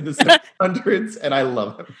 700s, and I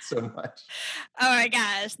love them so much. Oh my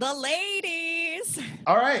gosh, the ladies.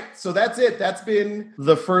 All right, so that's it. That's been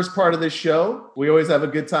the first part of this show. We always have a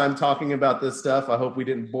good time talking about this stuff. I hope we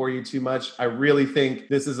didn't bore you too much. I really think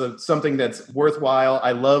this is something that's worthwhile.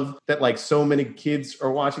 I love that like so many kids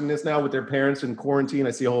are watching this now with their parents in quarantine.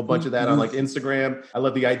 I see a whole bunch of that on like Instagram. I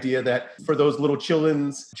love the idea that for those little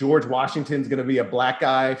chillins, George Washington's going to be a black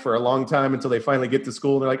guy for a long time until they finally get to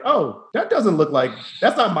school. And they're like, oh,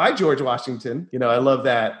 that's not my George Washington. I love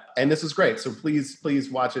that. And this is great. So please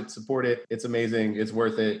watch it, support it. It's amazing. It's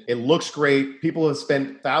worth it. It looks great. People have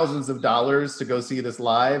spent thousands of dollars to go see this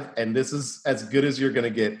live. And this is as good as you're going to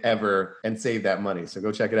get ever and save that money. So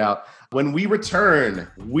go check it out. When we return,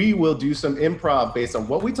 we will do some improv based on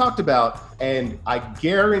what we talked about. And I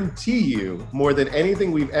guarantee you, more than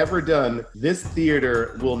anything we've ever done, this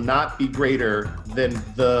theater will not be greater than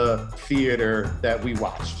the theater that we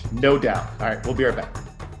watched. No doubt. All right, we'll be right back.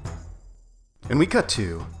 And we cut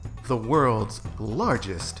to the world's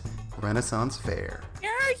largest Renaissance fair.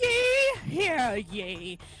 Hear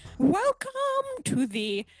ye. Welcome to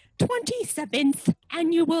the 27th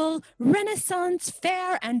Annual Renaissance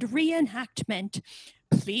Fair and Reenactment.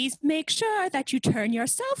 Please make sure that you turn your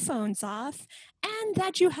cell phones off and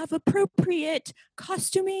that you have appropriate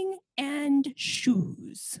costuming and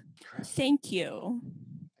shoes. Thank you.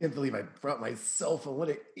 I can't believe I brought my cell phone. What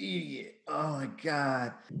an idiot. Oh my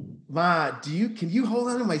God. Ma, can you hold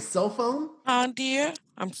on to my cell phone? Dear,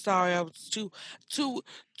 I'm sorry. I was too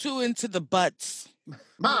into the butts.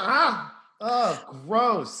 Ma! Oh,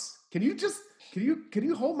 gross. Can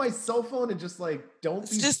you hold my cell phone and just like, don't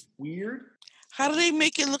be weird? How do they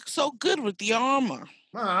make it look so good with the armor?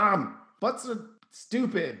 Mom, butts are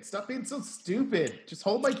stupid. Stop being so stupid. Just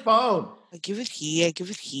hold my phone. Give it here.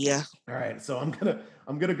 All right, so I'm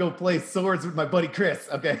gonna go play swords with my buddy Chris.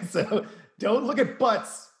 Okay, so don't look at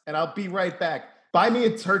butts, and I'll be right back. Buy me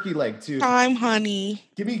a turkey leg too. Time, honey.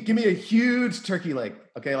 Give me a huge turkey leg.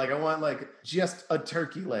 Okay, like I want like just a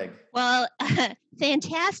turkey leg. Well,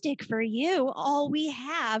 fantastic for you. All we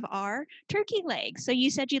have are turkey legs. So you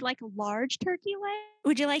said you'd like a large turkey leg?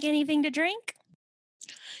 Would you like anything to drink?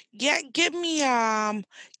 Yeah, give me one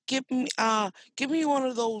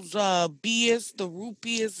of those beers, the root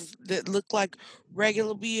beers that look like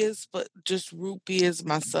regular beers, but just root beers.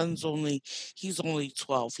 My son's he's only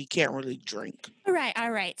 12. He can't really drink. All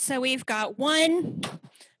right. So we've got one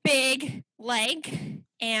big leg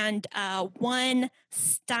and one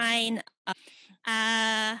stein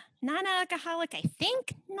non-alcoholic, I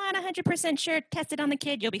think. Not 100% sure. Test it on the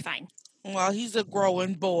kid. You'll be fine. Well, he's a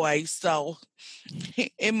growing boy, so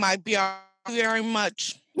it might be very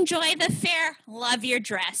much. Enjoy the fair. Love your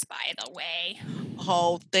dress, by the way.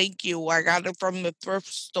 Oh, thank you. I got it from the thrift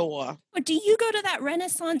store. Do you go to that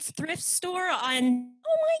Renaissance thrift store on...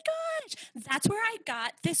 Oh my gosh, that's where I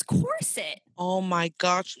got this corset. Oh my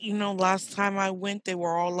gosh, last time I went, they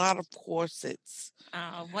were all out of corsets.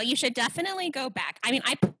 Oh, well, you should definitely go back. I mean,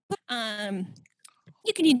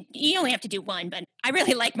 you only have to do one, but I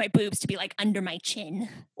really like my boobs to be like under my chin.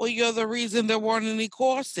 Well, you're the reason there weren't any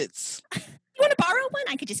corsets. You want to borrow one?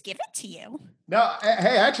 I could just give it to you. No,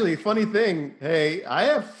 hey, actually, funny thing. Hey, I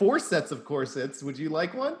have 4 sets of corsets. Would you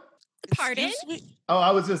like one? Pardon? Oh,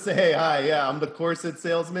 I was just saying, hey, hi, yeah, I'm the corset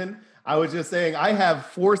salesman. I was just saying I have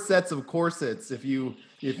 4 sets of corsets if you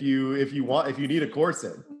need a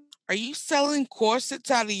corset. Are you selling corsets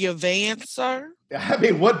out of your van, sir? I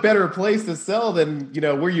mean, what better place to sell than,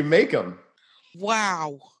 where you make them?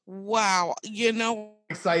 Wow. I'm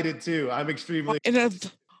excited too. I'm extremely.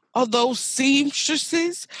 And are those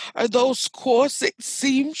seamstresses? Are those corset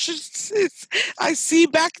seamstresses I see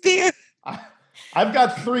back there? I've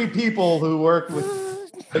got 3 people who work with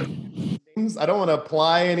things. I don't want to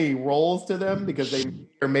apply any roles to them because they may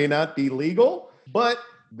or may not be legal, but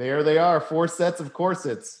there they are, 4 sets of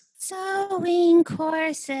corsets. Sewing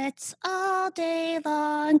corsets all day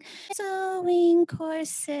long. Sewing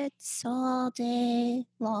corsets all day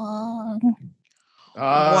long.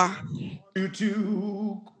 Wow.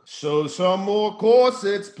 To sew some more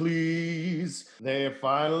corsets, please. They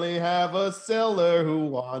finally have a seller who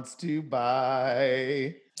wants to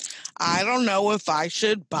buy. I don't know if I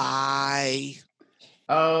should buy.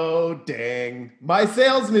 Oh, dang. My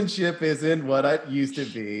salesmanship isn't what it used to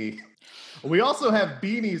be. We also have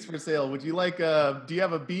beanies for sale. Would you like do you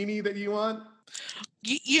have a beanie that you want?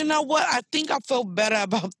 You know what? I think I feel better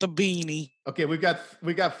about the beanie. Okay, we got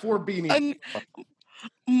 4 beanies.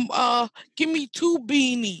 Give me 2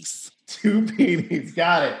 beanies. 2 beanies.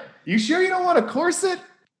 Got it. You sure you don't want a corset?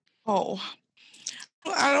 Oh,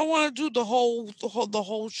 I don't want to do the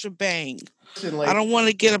whole shebang. Like, I don't want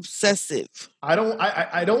to get obsessive. I don't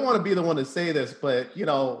want to be the one to say this, but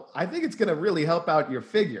I think it's going to really help out your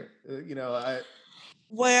figure.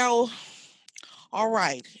 Well, all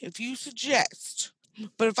right, if you suggest.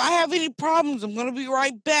 But if I have any problems, I'm going to be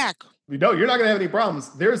right back. No, you're not going to have any problems.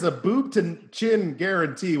 There's a boob to chin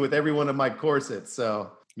guarantee with every one of my corsets,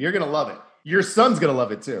 so you're going to love it. Your son's going to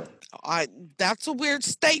love it too. That's a weird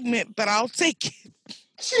statement, but I'll take it.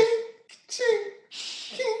 Ching, ching,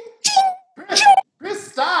 ching,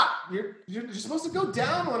 Chris, stop. You're supposed to go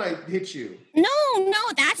down when I hit you. No,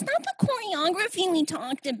 that's not the choreography we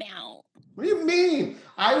talked about. What do you mean?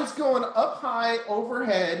 I was going up high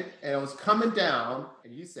overhead and I was coming down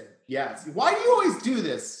and you said yes. Why do you always do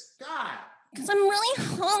this? God. Because I'm really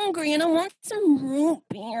hungry and I want some root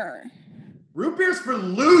beer. Root beer's for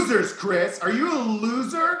losers, Chris. Are you a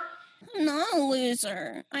loser? I'm not a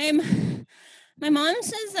loser. My mom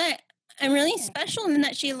says that I'm really special and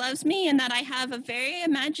that she loves me and that I have a very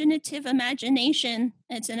imaginative imagination.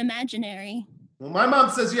 It's an imaginary. Well, my mom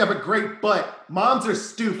says you have a great butt. Moms are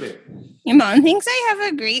stupid. Your mom thinks I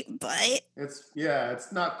have a great butt.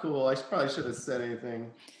 It's not cool. I probably should have said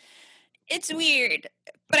anything. It's weird,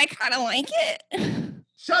 but I kind of like it.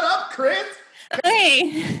 Shut up, Chris.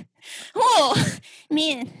 Okay. Oh,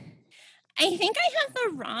 man. I think I have the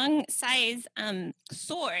wrong size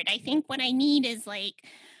sword. I think what I need is like,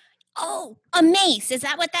 a mace. Is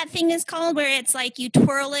that what that thing is called? Where it's like you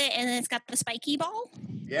twirl it and it's got the spiky ball?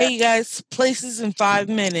 Yeah. Hey, guys, places in 5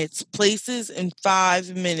 minutes. Places in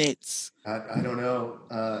 5 minutes. I don't know.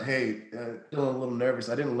 Feeling a little nervous.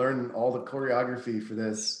 I didn't learn all the choreography for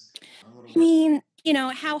this. I mean,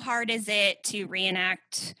 how hard is it to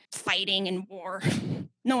reenact fighting in war?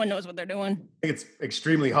 No one knows what they're doing. I think it's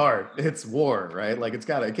extremely hard. It's war, right? Like it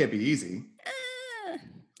can't be easy.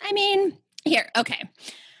 Here, okay.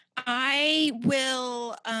 I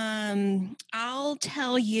will, I'll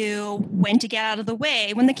tell you when to get out of the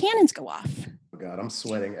way when the cannons go off. Oh God, I'm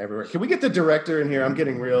sweating everywhere. Can we get the director in here? I'm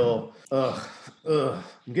getting real, I'm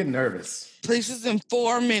getting nervous. Places in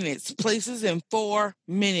 4 minutes. Places in 4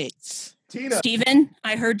 minutes. Tina. Steven,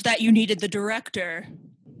 I heard that you needed the director.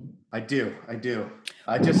 I do.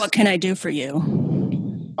 What can I do for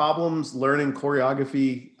you? Problems learning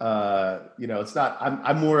choreography. It's not,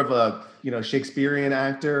 I'm more of a, Shakespearean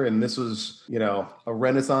actor, and this was, a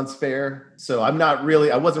Renaissance fair. So I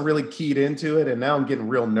wasn't really keyed into it. And now I'm getting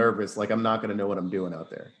real nervous. Like I'm not going to know what I'm doing out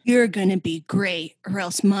there. You're going to be great, or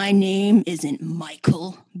else my name isn't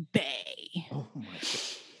Michael Bay. Oh my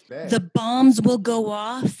God. The bombs will go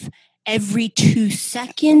off. Every 2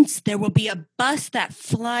 seconds, there will be a bus that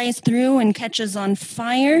flies through and catches on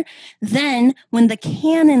fire. Then, when the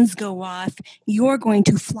cannons go off, you're going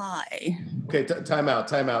to fly. Okay, time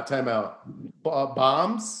out.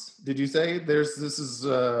 Bombs? Did you say this is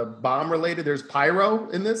bomb related? There's pyro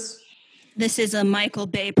in this? This is a Michael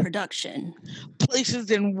Bay production. Places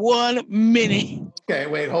in 1 minute. Okay,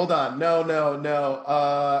 wait, hold on. No.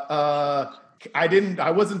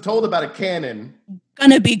 I wasn't told about a cannon.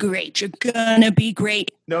 Gonna be great. You're gonna be great.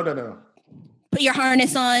 No. Put your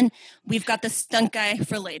harness on. We've got the stunt guy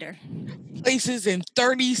for later. Places in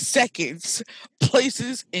 30 seconds.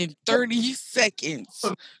 Places in 30 seconds.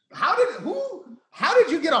 How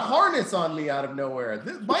did you get a harness on me out of nowhere?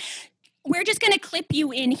 We're just going to clip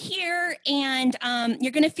you in here, and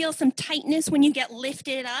you're going to feel some tightness when you get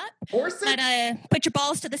lifted up. But put your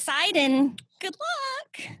balls to the side, and good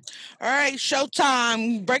luck. All right,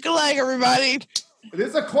 showtime. Break a leg, everybody. This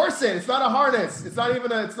is a corset. It's not a harness. It's not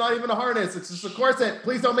even a harness. It's just a corset.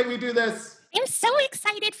 Please don't make me do this. I'm so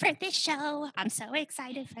excited for this show.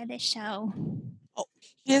 Oh,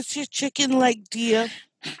 here's your chicken leg, dear.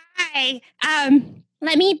 Hi.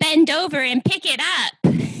 Let me bend over and pick it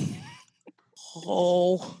up.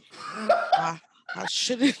 Oh, I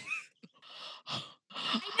shouldn't.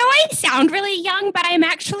 I know I sound really young, but I'm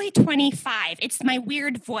actually 25. It's my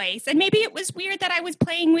weird voice. And maybe it was weird that I was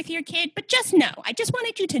playing with your kid, but just know. I just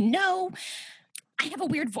wanted you to know I have a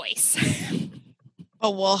weird voice. Oh,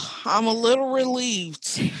 well, I'm a little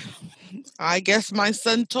relieved. I guess my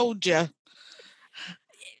son told you.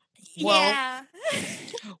 Yeah. Well,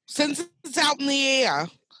 since it's out in the air,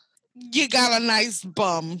 you got a nice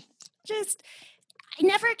bum. I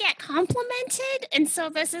never get complimented. And so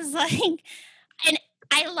this is like, and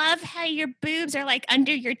I love how your boobs are like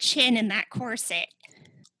under your chin in that corset.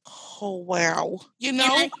 Oh, wow.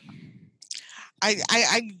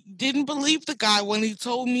 I didn't believe the guy when he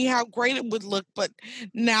told me how great it would look, but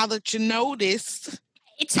now that you noticed,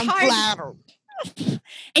 it's I'm hard. flattered.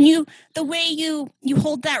 And the way you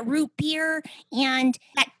hold that root beer and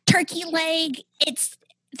that turkey leg, it's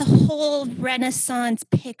the whole Renaissance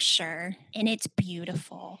picture, and it's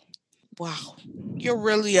beautiful. Wow, you're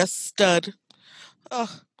really a stud. Ugh.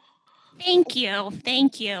 Thank you.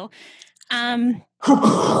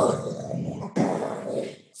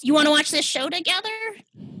 You want to watch this show together?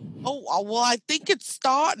 Oh, well, I think it's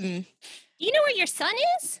starting. You know where your son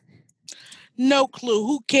is? No clue.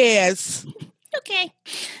 Who cares? Okay.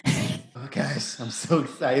 Oh, guys, I'm so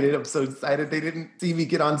excited. They didn't see me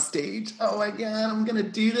get on stage. Oh my God, I'm going to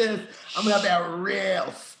do this. I'm going to be a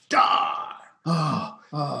real star.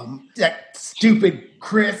 That stupid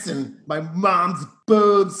Chris and my mom's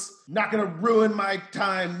boobs. Not going to ruin my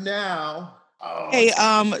time now. Oh. Hey,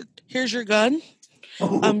 here's your gun.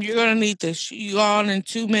 You're gonna need this. You on in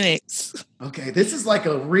 2 minutes. Okay, this is like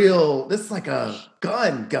a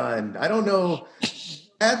gun. I don't know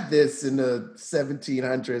had this in the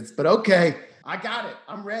 1700s, but okay, I got it.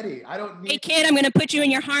 I'm ready. I don't need. Hey kid, I'm gonna put you in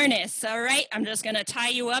your harness. All right, I'm just gonna tie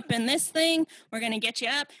you up in this thing. We're gonna get you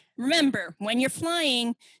up. Remember, when you're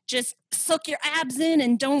flying, just suck your abs in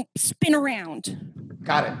and don't spin around.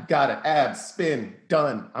 Got it. Abs, spin,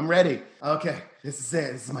 done. I'm ready. Okay, this is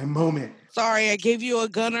it. This is my moment. Sorry, I gave you a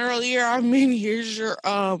gun earlier. I mean, here's your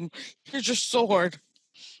sword.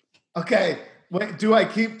 Okay, wait, do I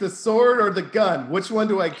keep the sword or the gun? Which one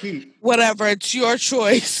do I keep? Whatever, it's your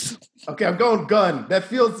choice. Okay, I'm going gun. That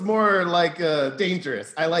feels more like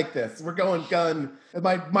dangerous. I like this. We're going gun.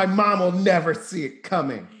 My mom will never see it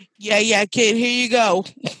coming. Yeah, kid, here you go.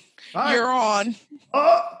 Right. You're on.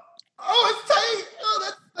 Oh, it's tight.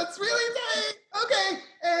 Oh, that's really tight. Okay,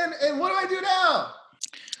 and what do I do now?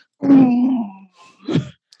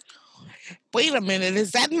 Wait a minute,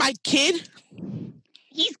 is that my kid?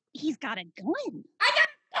 He's got a gun. I got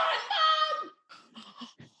a gun,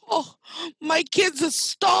 Mom! Oh, my kid's a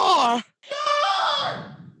star.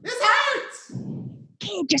 Star! This hurts!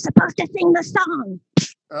 Kid, you're supposed to sing the song.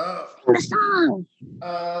 Sing the song.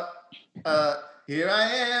 Here I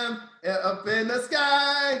am, up in the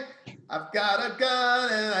sky. I've got a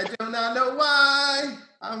gun and I do not know why.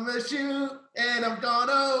 I'm gonna shoot and I'm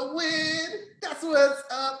gonna win. That's what's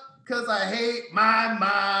up, 'cause I hate my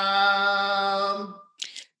mom.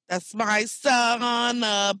 That's my son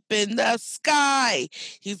up in the sky.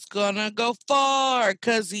 He's gonna go far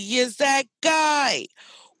 'cause he is that guy.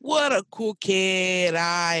 What a cool kid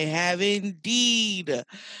I have indeed.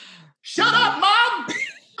 Shut up, Mom!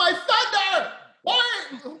 My thunder!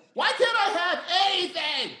 Why can't I have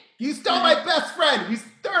anything? You stole my best friend. He's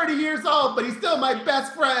 30 years old, but he's still my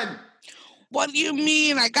best friend. What do you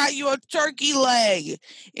mean? I got you a turkey leg,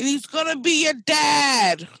 and he's gonna be your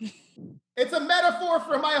dad. It's a metaphor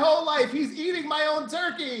for my whole life. He's eating my own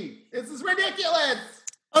turkey. This is ridiculous.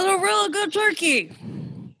 Oh, a really good turkey.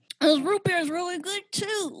 Those root beer is really good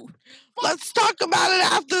too. Let's talk about it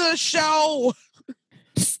after the show.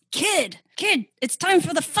 Kid, it's time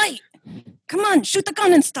for the fight. Come on, shoot the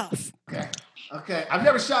gun and stuff. Okay. I've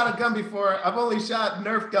never shot a gun before. I've only shot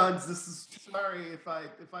Nerf guns. This is sorry if I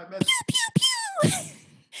mess. Pew, pew,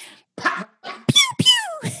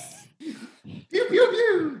 pew. Pew, pew,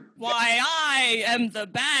 pew. Why, I am the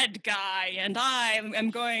bad guy, and I am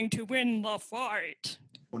going to win the fight.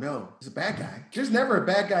 Oh no, he's a bad guy. There's never a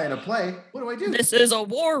bad guy in a play. What do I do? This is a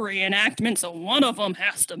war reenactment, so one of them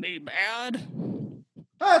has to be bad.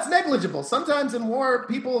 It's negligible. Sometimes in war,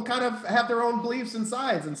 people kind of have their own beliefs and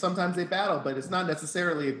sides, and sometimes they battle, but it's not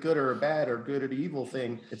necessarily a good or a bad or good or the evil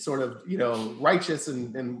thing. It's sort of, righteous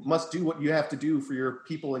and must do what you have to do for your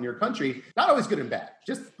people and your country. Not always good and bad.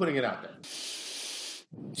 Just putting it out there.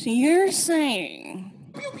 So you're saying...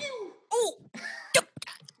 Pew, pew. Oh,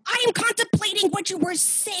 I am contemplating what you were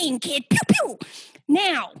saying, kid. Pew, pew.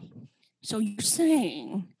 Now, so you're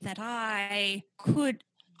saying that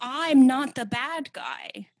I'm not the bad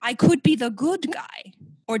guy. I could be the good guy,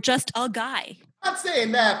 or just a guy. I'm not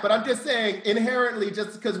saying that, but I'm just saying inherently,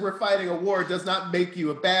 just because we're fighting a war does not make you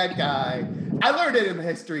a bad guy. I learned it in the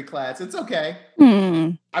history class. It's okay.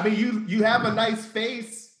 I mean, you have a nice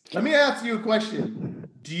face. Let me ask you a question.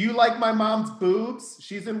 Do you like my mom's boobs?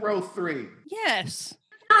 She's in row 3. Yes.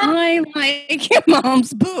 I like your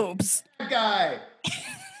mom's boobs. Bad guy.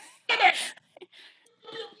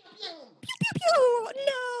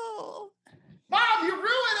 No. Mom, you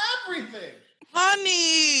ruined everything.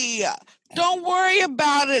 Honey, don't worry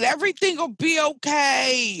about it. Everything will be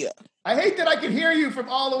okay. I hate that I can hear you from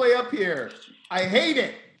all the way up here. I hate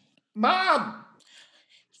it. Mom.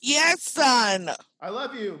 Yes, son. I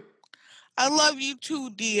love you. I love you too,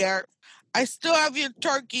 dear. I still have your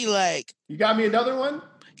turkey leg. You got me another one?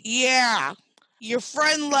 Yeah. Your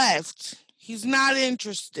friend left. He's not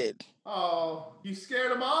interested. Oh, you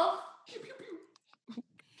scared him off? Pew, pew, pew.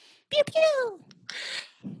 Pew pew.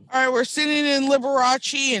 All right, we're sitting in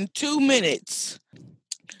Liberace in 2 minutes.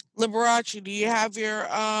 Liberace, do you have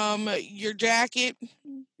your jacket?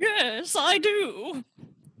 Yes, I do.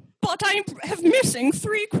 But I have missing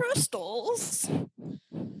 3 crystals.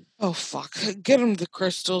 Oh, fuck. Get him the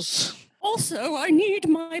crystals. Also, I need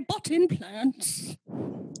my butt implants.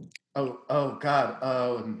 Oh, God.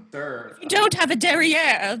 Sir. If you don't have a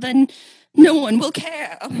derriere, then no one will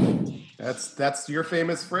care. That's your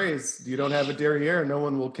famous phrase. You don't have a derriere, no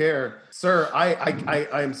one will care. Sir,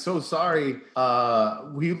 I am so sorry.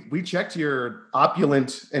 We checked your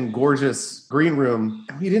opulent and gorgeous green room,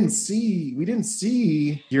 and we didn't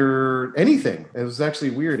see your anything. It was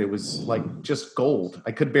actually weird. It was like just gold.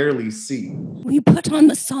 I could barely see. We put on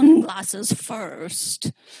the sunglasses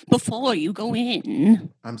first before you go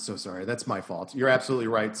in. I'm so sorry. That's my fault. You're absolutely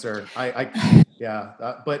right, sir.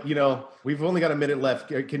 But we've only got a minute left.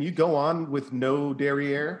 Can you go on with no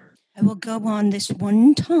derriere? I will go on this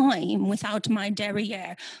one time without my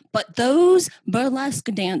derriere, but those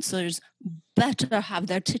burlesque dancers better have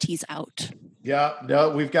their titties out. Yeah, no,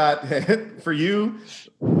 we've got, for you,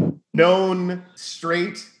 known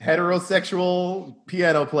straight heterosexual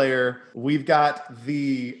piano player, we've got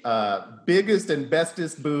the biggest and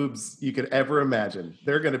bestest boobs you could ever imagine.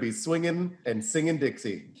 They're going to be swinging and singing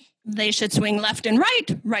Dixie. They should swing left and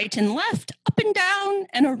right and left, up and down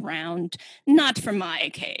and around. Not for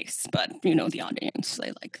my case, but the audience,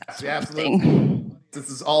 they like that sort of thing.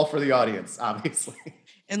 This is all for the audience, obviously.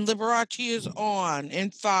 And Liberace is on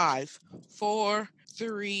in 5, 4,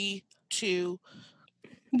 3, 2.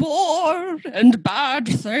 War and bad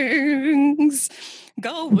things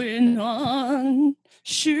going on.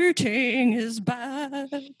 Shooting is bad,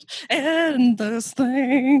 and those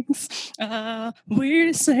things.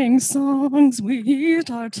 We sing songs, we eat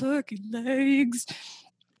our turkey legs.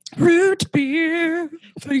 Root beer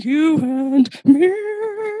for you and me.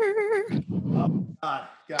 Oh,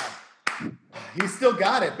 God. He still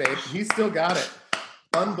got it, babe. He still got it.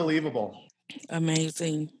 Unbelievable.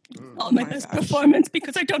 Amazing. My best performance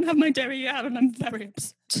because I don't have my derriere and I'm very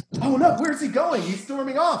upset. Oh, no. Where's he going? He's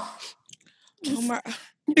storming off.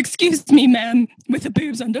 Excuse me, ma'am, with the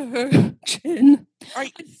boobs under her chin. Are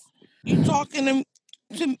you talking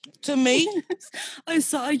to me? I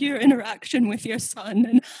saw your interaction with your son,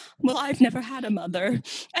 and I've never had a mother,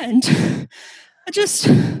 and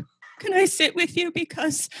can I sit with you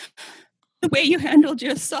because the way you handled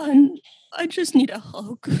your son, I just need a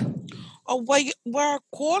hug. Oh, well, of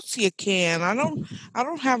course you can. I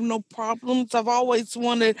don't have no problems. I've always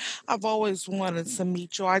wanted to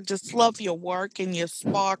meet you. I just love your work and your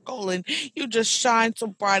sparkle, and you just shine so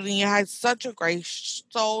bright, and you have such a great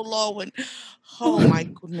solo. And oh my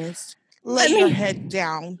goodness, lay your head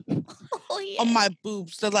down on my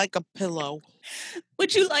boobs. They're like a pillow.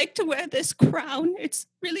 Would you like to wear this crown? It's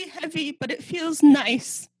really heavy, but it feels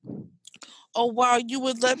nice. Oh wow, you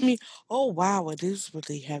would let me. Oh wow, it is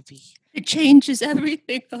really heavy. It changes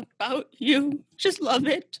everything about you. Just love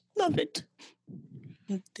it. Love it.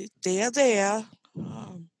 There.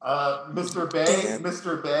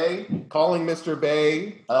 Mr. Bay, calling Mr.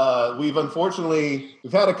 Bay.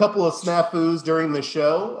 We've had a couple of snafus during the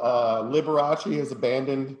show. Liberace has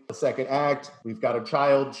abandoned the second act. We've got a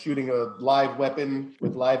child shooting a live weapon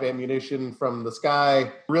with live ammunition from the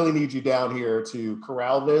sky. Really need you down here to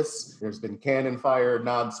corral this. There's been cannon fire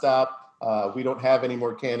nonstop. We don't have any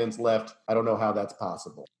more cannons left. I don't know how that's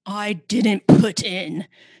possible. I didn't put in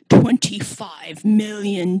 $25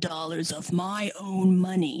 million of my own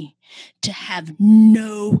money to have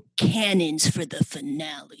no cannons for the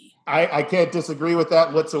finale. I can't disagree with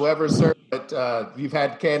that whatsoever, sir. But you've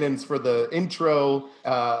had cannons for the intro,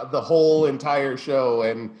 the whole entire show,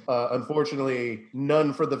 and unfortunately,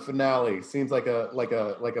 none for the finale. Seems like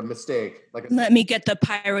a mistake. Let me get the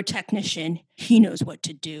pyrotechnician. He knows what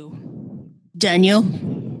to do. Daniel.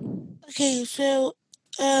 Okay, so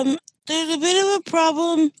there's a bit of a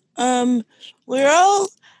problem. We're all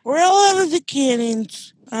out of the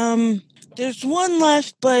cannons. There's one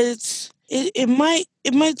left, but it might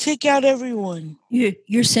take out everyone.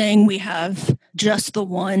 You're saying we have just the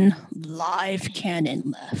one live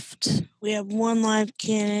cannon left? We have one live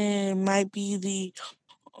cannon. It might be the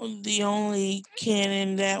only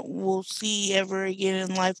cannon that we'll see ever again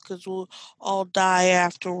in life because we'll all die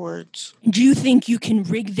afterwards. Do you think you can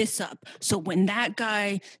rig this up so when that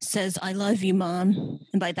guy says, "I love you, Mom,"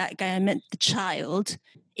 and by that guy I meant the child,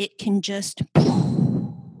 it can just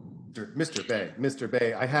Mr.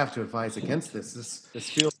 Bay, I have to advise against this.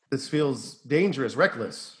 This feels dangerous,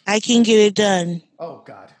 reckless. I can get it done. Oh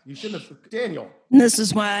God, you shouldn't have, Daniel. This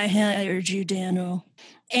is why I hired you, Daniel.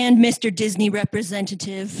 And Mr. Disney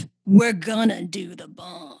representative, we're gonna do the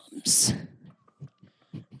bombs.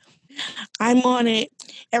 I'm on it.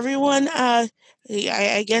 Everyone, I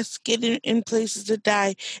guess get in places to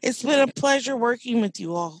die. It's been a pleasure working with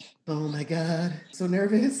you all. Oh my God, so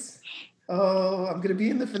nervous. Oh, I'm gonna be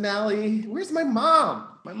in the finale. Where's my mom?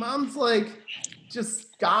 My mom's like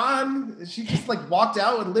just gone. She just like walked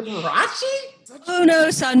out with Liberace? Oh no,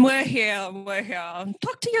 son, we're here.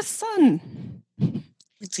 Talk to your son.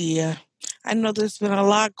 Dear, I know there's been a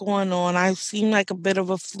lot going on. I seem like a bit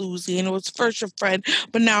of a floozy, and it was first your friend,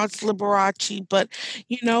 but now it's Liberace. But,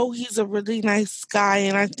 he's a really nice guy,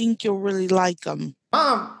 and I think you'll really like him.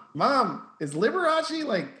 Mom, is Liberace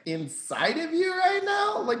like inside of you right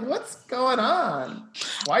now? Like, what's going on?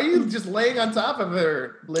 Why are you just laying on top of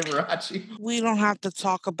her, Liberace? We don't have to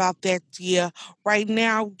talk about that, dear. Right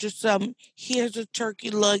now, just here's a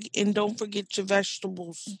turkey leg, and don't forget your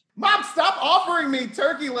vegetables. Mom, stop offering me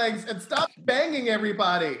turkey legs and stop banging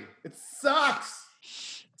everybody. It sucks.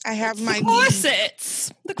 I have my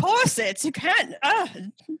corsets. The corsets. You can't.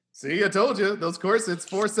 See, I told you those corsets.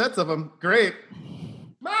 4 sets of them. Great.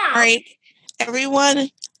 Mom. All right, everyone.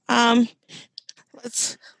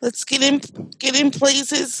 Let's get in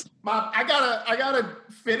places. Mom, I gotta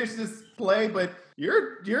finish this play, but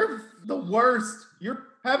you're the worst. You're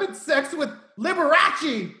having sex with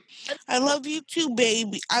Liberace. I love you too,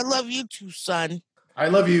 baby. I love you too, son. I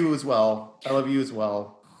love you as well.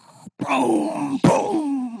 Boom,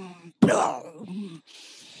 boom, boom.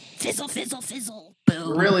 Fizzle, fizzle, fizzle. Boom.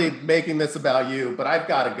 We're really making this about you, but I've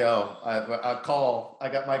got to go. I call. I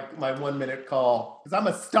got my 1 minute call because I'm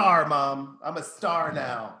a star, Mom. I'm a star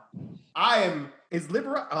now. Is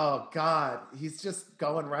Liberace? Oh God, he's just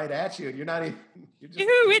going right at you, and you're not even.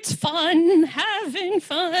 It's fun, having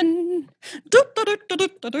fun. Is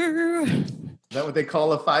that what they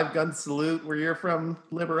call a 5-gun salute where you're from,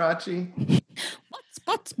 Liberace?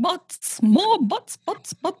 Butts, more butts.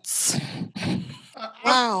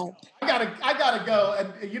 Wow. I gotta go.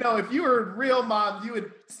 And if you were a real mom, you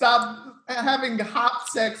would stop having hot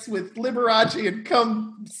sex with Liberace and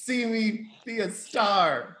come see me be a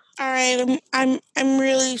star. All right, I'm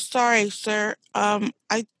really sorry, sir. I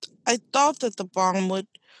thought that the bomb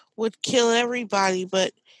would kill everybody,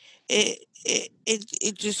 but it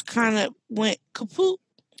just kind of went kaput.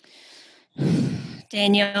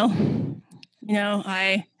 Daniel,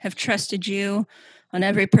 I have trusted you on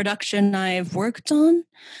every production I've worked on.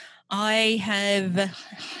 I have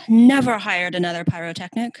never hired another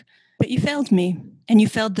pyrotechnic, but you failed me, and you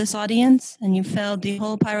failed this audience, and you failed the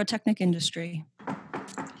whole pyrotechnic industry.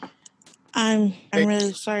 I'm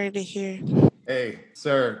really sorry to hear. Hey,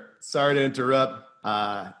 sir, sorry to interrupt.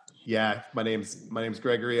 Yeah, my name's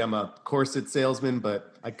Gregory. I'm a corset salesman,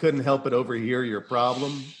 but I couldn't help but overhear your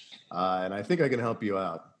problem, and I think I can help you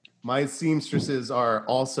out. My seamstresses are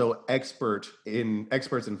also experts in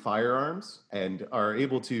firearms and are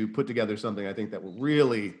able to put together something I think that will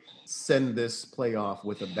really send this play off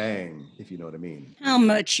with a bang, if you know what I mean. How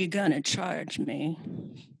much you gonna charge me?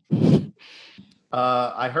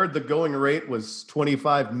 I heard the going rate was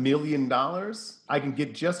 $25 million. I can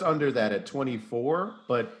get just under that at 24,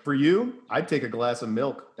 but for you, I'd take a glass of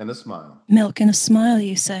milk and a smile. Milk and a smile,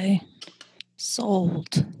 you say?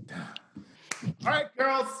 Sold. All right,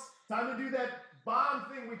 girls. Time to do that bomb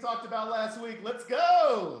thing we talked about last week. Let's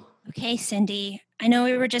go. Okay, Cindy. I know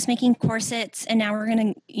we were just making corsets, and now we're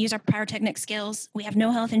going to use our pyrotechnic skills. We have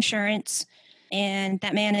no health insurance, and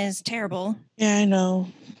that man is terrible. Yeah, I know.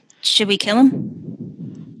 Should we kill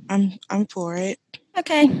him? I'm for it.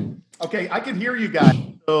 Okay, I can hear you guys.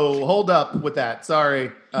 So hold up with that.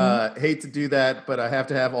 Sorry. Hate to do that, but I have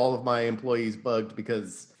to have all of my employees bugged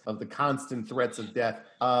because of the constant threats of death.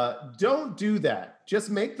 Don't do that. Just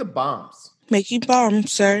make the bombs. Making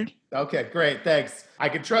bombs, sir. Okay, great. Thanks. I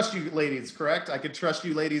can trust you ladies, correct? I can trust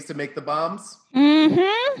you ladies to make the bombs?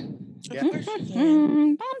 Mm-hmm. Yeah.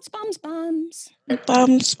 Bombs, bombs, bombs.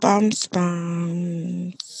 Bombs, bombs,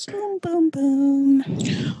 bombs. Boom, boom, boom.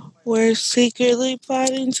 We're secretly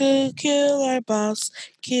plotting to kill our boss,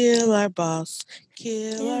 kill our boss,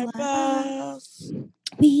 kill our boss.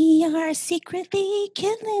 We are secretly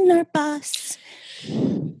killing our boss.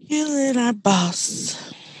 Killing our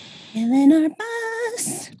boss. Killing our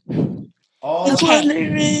boss. All I'm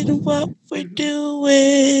wondering what we're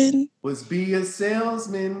doing. Was be a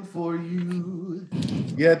salesman for you.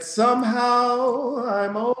 Yet somehow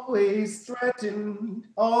I'm always threatened,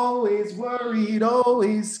 always worried,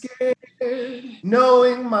 always scared.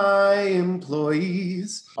 knowing my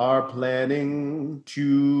employees are planning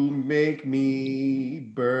to make me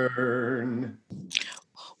burn.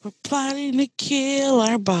 We're plotting to kill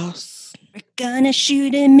our boss. We're gonna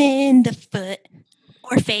shoot him in the foot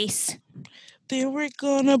or face Then we're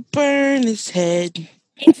gonna burn his head.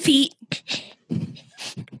 and feet.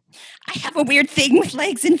 I have a weird thing with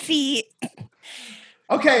legs and feet.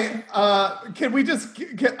 Okay, can we just?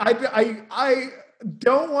 I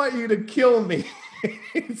don't want you to kill me.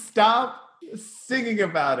 Stop singing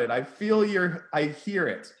about it. I hear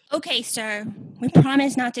it. Okay, sir. We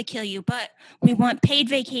promise not to kill you, but we want paid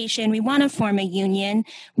vacation. We want to form a union.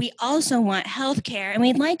 We also want health care, and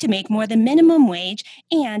we'd like to make more than minimum wage.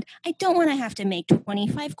 And I don't want to have to make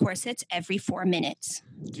 25 corsets every 4 minutes.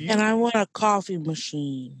 And I want a coffee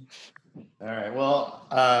machine. All right. Well,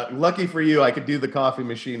 lucky for you, I could do the coffee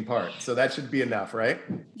machine part. So that should be enough, right?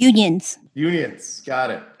 Unions. Unions.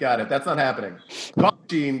 Got it. That's not happening. Coffee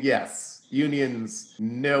machine, yes. Unions,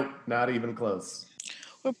 nope. Not even close.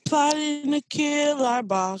 We're plotting to kill our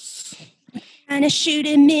boss. Trying to shoot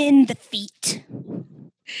him in the feet.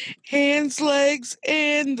 Hands, legs,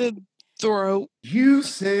 and the throat. You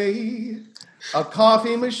say a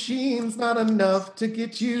coffee machine's not enough to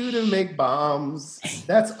get you to make bombs.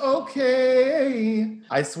 That's okay.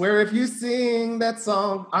 I swear if you sing that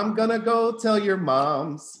song, I'm gonna go tell your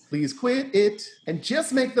moms. Please quit it and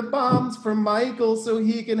just make the bombs for Michael so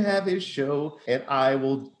he can have his show. And I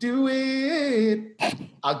will do it.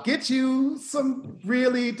 I'll get you some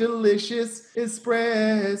really delicious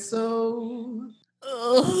espresso.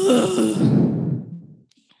 Ugh.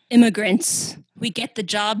 Immigrants. We get the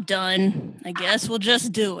job done. I guess we'll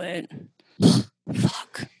just do it.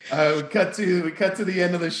 Fuck. We cut to the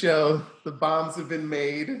end of the show. The bombs have been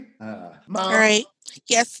made. Mom, All right.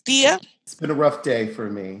 Yes, dear. it's been a rough day for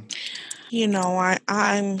me. You know,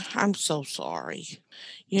 I'm so sorry.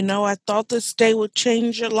 You know, I thought this day would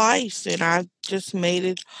change your life, and I just made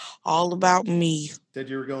it all about me. Said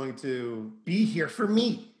you were going to be here for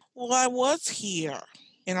me. Well, I was here,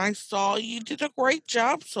 and I saw you did a great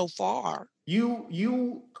job so far.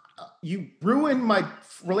 You ruined my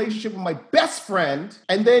relationship with my best friend,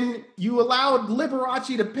 and then you allowed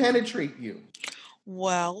Liberace to penetrate you.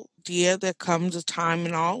 Well, dear, there comes a time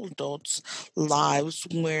in all adults' lives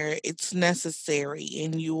where it's necessary,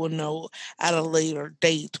 and you will know at a later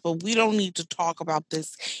date. But we don't need to talk about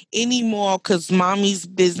this anymore because mommy's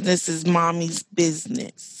business is mommy's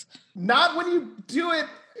business. Not when you do it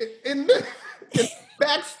in the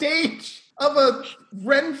backstage of a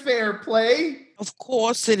Ren Fair play. Of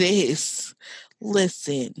course it is.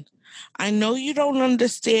 Listen, I know you don't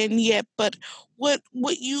understand yet, but what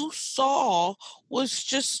you saw was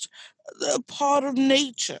just a part of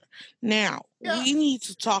nature. Now, we need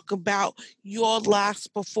to talk about your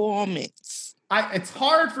last performance. It's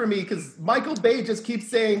hard for me because Michael Bay just keeps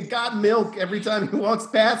saying "got milk" every time he walks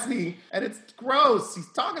past me, and it's gross.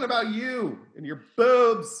 He's talking about you and your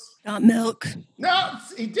boobs. Got milk. No,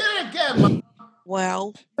 he did it again.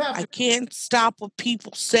 Well, I can't stop what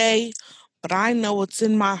people say, but I know what's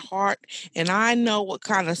in my heart, and I know what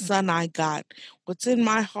kind of son I got. What's in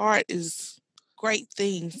my heart is great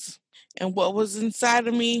things, and what was inside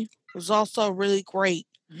of me was also really great.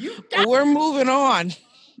 But we're moving on.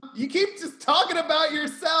 You keep just talking about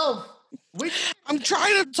yourself. I'm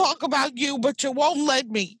trying to talk about you, but you won't let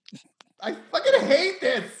me. I fucking hate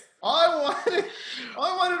this. All I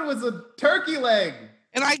wanted was a turkey leg.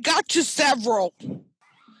 And I got you several.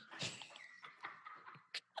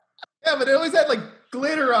 Yeah, but it always had like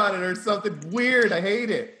glitter on it or something weird. I hate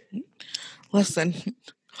it. Listen,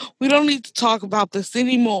 we don't need to talk about this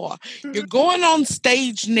anymore. You're going on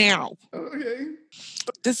stage now. Okay.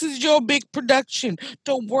 This is your big production.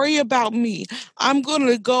 Don't worry about me. I'm going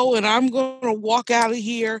to go and I'm going to walk out of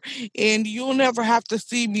here and you'll never have to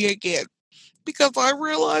see me again. Because I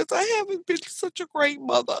realize I haven't been such a great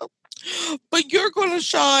mother. But you're going to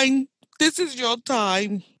shine. This is your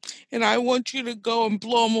time. And I want you to go and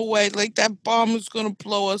blow them away like that bomb is going to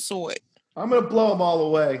blow us away. I'm going to blow them all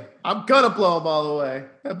away. I'm going to blow them all away.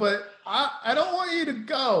 But I don't want you to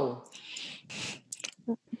go.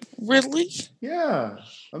 Really? Yeah.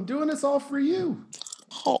 I'm doing this all for you.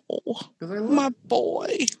 Oh, my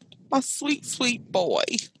boy. My sweet, sweet boy.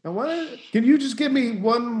 Can you just give me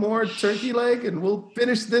one more turkey leg and we'll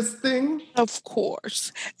finish this thing? Of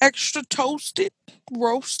course. Extra toasted,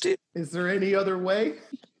 roasted. Is there any other way?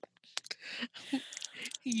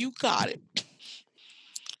 You got it.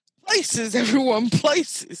 Places, everyone,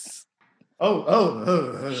 places.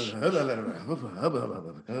 Yes.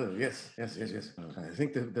 I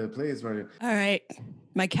think the play is right. All right,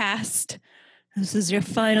 my cast. This is your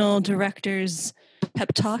final director's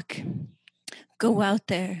pep talk. Go out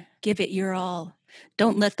there. Give it your all.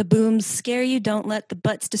 Don't let the booms scare you. Don't let the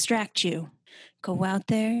butts distract you. Go out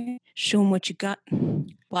there. Show them what you got.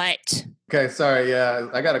 What? Okay, sorry. Yeah,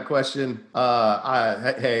 I got a question.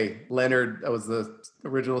 Hey, Leonard, that was the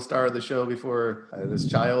original star of the show before this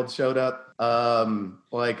child showed up. Do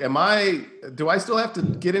I still have to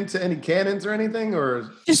get into any canons or anything, or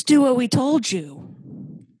Just do what we told you.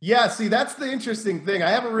 Yeah, see, that's the interesting thing. I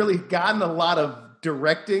haven't really gotten a lot of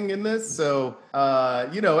directing in this, so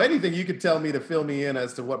anything you could tell me to fill me in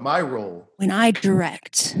as to what my role. When I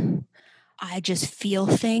direct, I just feel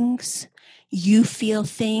things. You feel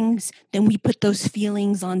things. Then we put those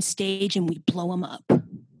feelings on stage and we blow them up.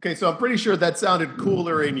 Okay, so I'm pretty sure that sounded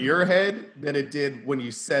cooler in your head than it did when you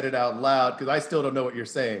said it out loud, because I still don't know what you're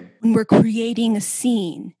saying. When we're creating a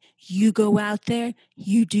scene, you go out there,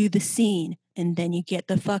 you do the scene, and then you get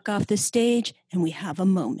the fuck off the stage and we have a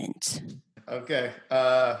moment. Okay,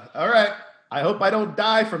 all right. I hope I don't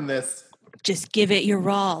die from this. Just give it your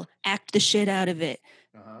all. Act the shit out of it.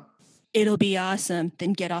 It'll be awesome.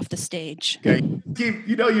 Then get off the stage. Okay,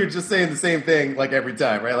 you're just saying the same thing like every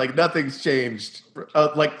time, right? Like nothing's changed.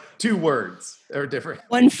 Like 2 words are different.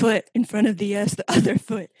 One foot in front of the other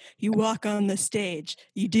foot. You walk on the stage.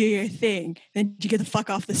 You do your thing. Then you get the fuck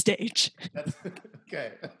off the stage.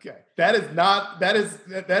 Okay.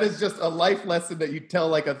 That is just a life lesson that you tell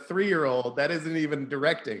like a 3-year-old. That isn't even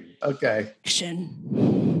directing. Okay.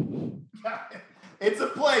 Action. It's a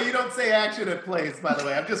play. You don't say action at plays, by the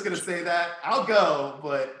way. I'm just going to say that. I'll go,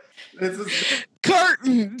 but this is...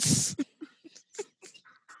 Curtains.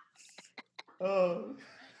 Oh.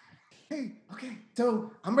 Hey, okay.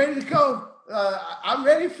 So I'm ready to go. I'm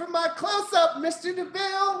ready for my close-up, Mr.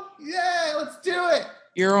 DeVille. Yeah, let's do it.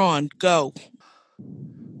 You're on. Go.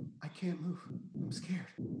 I can't move. I'm scared.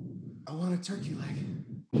 I want a turkey leg.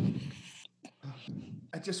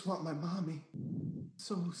 I just want my mommy.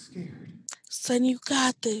 So scared. Son, you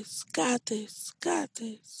got this. Got this.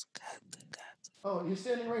 Oh, you're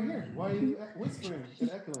standing right here. Why are you whispering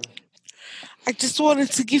and echoing? I just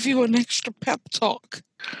wanted to give you an extra pep talk.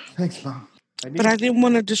 Thanks, Mom. But I didn't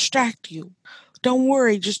want to distract you. Don't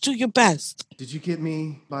worry. Just do your best. Did you get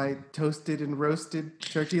me my toasted and roasted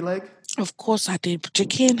turkey leg? Of course I did, but you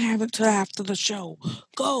can't have it till after the show.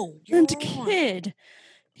 Go. You're a kid.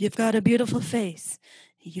 You've got a beautiful face.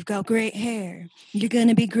 You've got great hair. You're going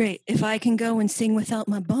to be great. If I can go and sing without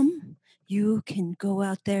my bum, you can go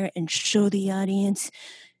out there and show the audience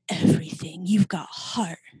everything. You've got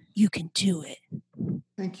heart. You can do it.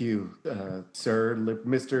 Thank you, sir,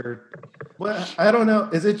 Mr. Well, I don't know.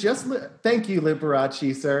 Is it just... Thank you,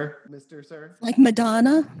 Liberace, sir. Mr. Sir? Like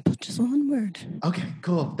Madonna, but just one word. Okay,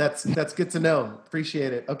 cool. That's good to know.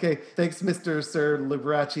 Appreciate it. Okay, thanks, Mr. Sir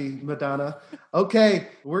Liberace, Madonna. Okay,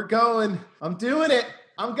 we're going. I'm doing it.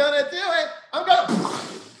 I'm gonna do it.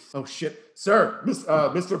 Oh, shit. Sir,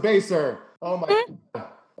 Mr. Bay, sir. Oh, my God.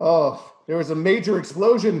 Oh, there was a major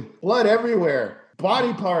explosion. Blood everywhere.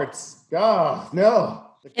 Body parts. Oh, no.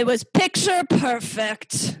 It was picture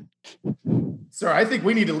perfect. Sir, I think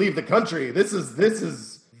we need to leave the country. This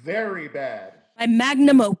is very bad. My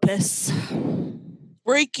magnum opus.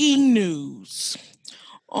 Breaking news.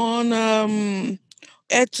 On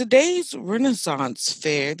at today's Renaissance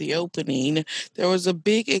Fair, the opening, there was a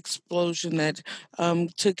big explosion that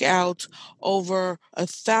took out over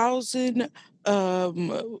 1,000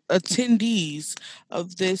 attendees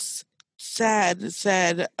of this sad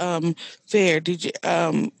fair. Did you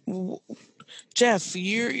Jeff,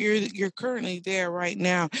 you're currently there right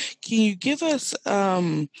now. Can you give us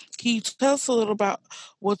can you tell us a little about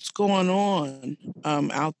what's going on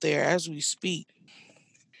out there as we speak?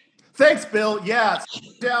 Thanks, Bill. Yeah,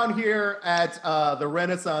 down here at the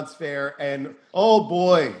Renaissance Fair, and oh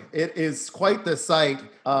boy, it is quite the sight.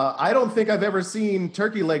 I don't think I've ever seen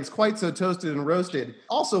turkey legs quite so toasted and roasted.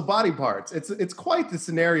 Also, body parts. It's quite the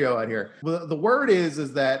scenario out here. The word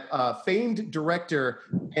is that famed director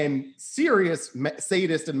and serious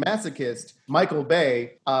sadist and masochist Michael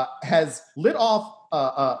Bay has lit off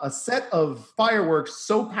a set of fireworks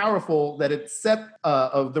so powerful that it set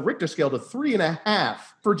of the Richter scale to 3.5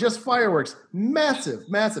 for just fireworks.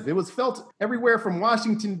 Massive. It was felt everywhere from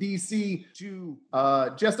Washington, D.C. to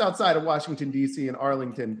just outside of Washington, D.C. in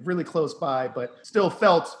Arlington, really close by, but still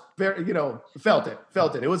felt very, felt it.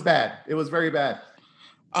 It was bad. It was very bad.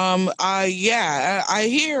 I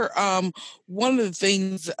hear one of the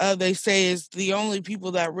things they say is the only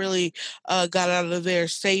people that really got out of there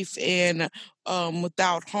safe and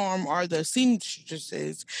without harm are the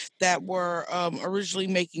seamstresses that were originally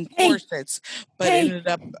making corsets, but ended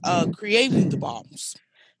up creating the bombs.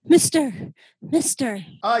 Mister.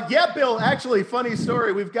 Yeah, Bill, actually, funny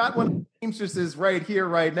story. We've got one of the seamstresses right here,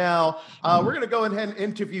 right now. We're going to go ahead and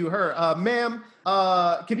interview her. Ma'am,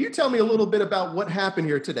 can you tell me a little bit about what happened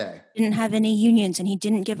here today? Didn't have any unions, and he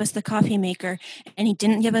didn't give us the coffee maker, and he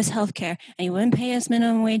didn't give us health care, and he wouldn't pay us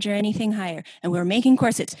minimum wage or anything higher. And we were making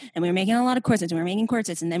corsets, and we were making a lot of corsets, and we were making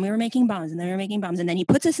corsets, and then we were making bombs, and then we were making bombs. And then he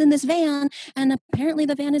puts us in this van, and apparently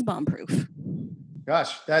the van is bomb-proof.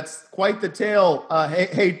 Gosh, that's quite the tale.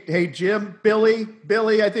 Hey, Jim,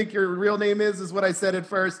 Billy, I think your real name is what I said at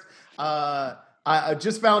first. I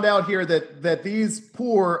just found out here that these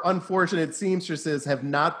poor, unfortunate seamstresses have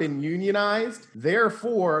not been unionized.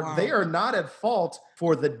 Therefore, They are not at fault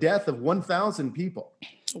for the death of 1,000 people.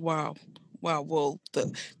 Wow. Well,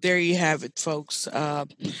 there you have it, folks.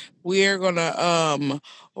 We're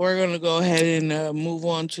gonna go ahead and move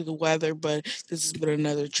on to the weather, but this has been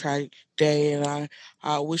another tragic day, and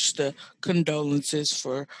I wish the condolences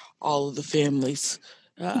for all of the families.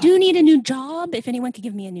 I do need a new job. If anyone could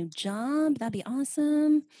give me a new job, that'd be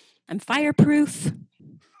awesome. I'm fireproof.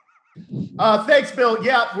 Thanks, Bill.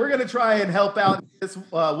 Yeah, we're going to try and help out this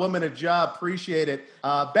woman a job. Appreciate it.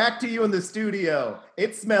 Back to you in the studio.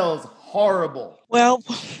 It smells horrible. Well,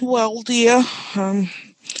 dear,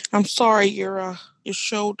 I'm sorry your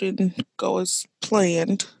show didn't go as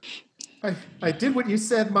planned. I did what you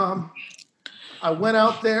said, Mom. I went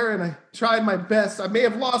out there and I tried my best. I may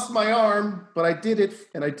have lost my arm, but I did it,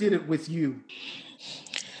 and I did it with you.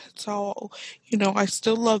 So, I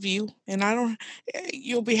still love you, and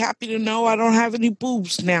you'll be happy to know I don't have any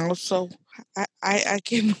boobs now, so I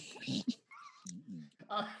can.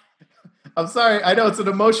 I'm sorry. I know it's an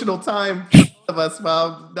emotional time for both of us,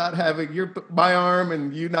 Mom, not having my arm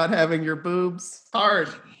and you not having your boobs. Hard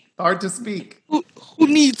to speak. Who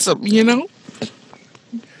needs them,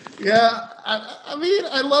 Yeah, I mean,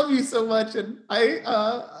 I love you so much, and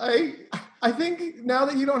I think now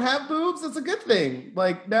that you don't have boobs, it's a good thing.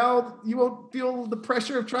 Like, now you won't feel the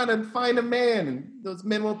pressure of trying to find a man, and those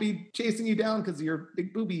men won't be chasing you down because of your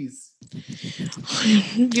big boobies.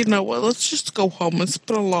 You know what? Let's just go home. It's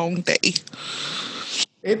been a long day.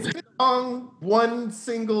 It's been a long one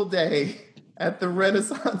single day at the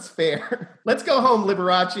Renaissance Fair. Let's go home,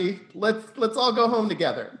 Liberace. Let's all go home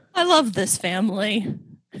together. I love this family.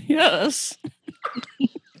 Yes.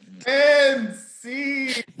 And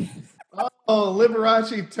see. Oh,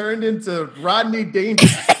 Liberace turned into Rodney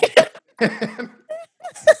Dangerfield.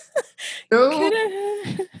 No.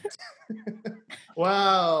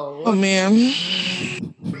 Wow. Oh, man.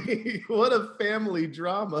 What a family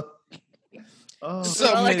drama. Oh,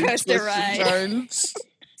 so roller coaster ride.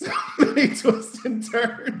 So many twists and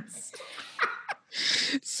turns.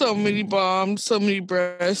 So many bombs, so many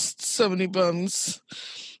breasts, so many bums.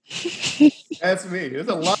 That's me. There's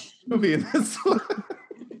a lot of movie in this one.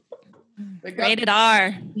 They got Rated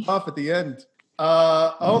R. off at the end.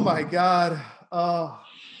 Oh my God. All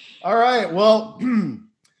right. Well,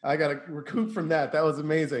 I got to recoup from that. That was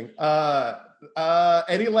amazing.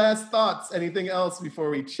 Any last thoughts? Anything else before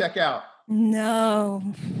we check out? No.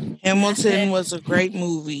 Hamilton was a great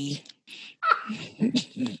movie.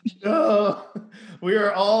 No, we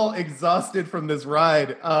are all exhausted from this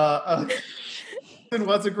ride. It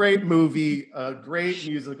was a great movie, a great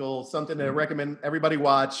musical, something that I recommend everybody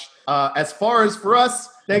watch. As far as for us,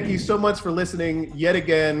 thank you so much for listening yet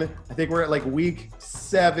again. I think we're at like week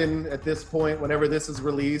 7 at this point, whenever this is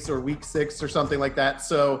released, or week 6 or something like that.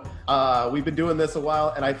 So we've been doing this a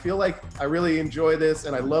while, and I feel like I really enjoy this,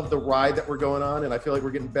 and I love the ride that we're going on, and I feel like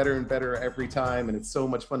we're getting better and better every time, and it's so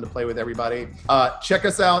much fun to play with everybody. Check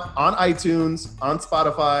us out on iTunes, on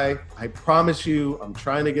Spotify. I promise you, I'm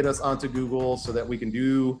trying to get us onto Google so that we can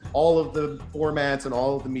do all of the formats and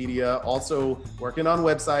all of the media. Also working on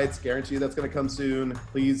websites. Guarantee that's going to come soon.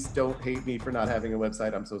 Please don't hate me for not having a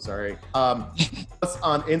website. I'm so sorry. Us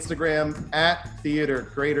on Instagram at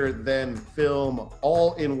Theater Greater Than Film,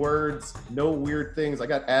 all in words, no weird things. I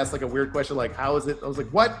got asked like a weird question, like, how is it? I was like,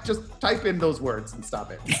 what? Just type in those words and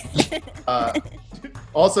stop it.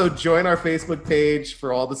 Also, join our Facebook page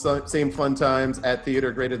for all the same fun times at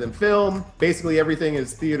Theater Greater Than Film. Basically, everything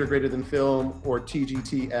is Theater Greater Than Film or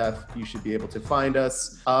TGTF. You should be able to find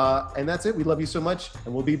us. And that's it. We love you so much.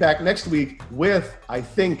 And we'll be back next week with, I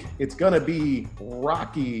think it's going to be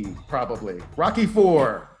Rocky, probably. Rocky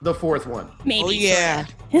 4, the 4th one. Maybe. Oh, yeah.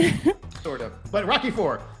 Sort of. But Rocky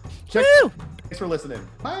 4. Thanks for listening.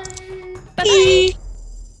 Bye. Bye-bye.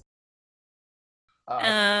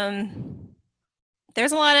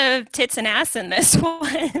 There's a lot of tits and ass in this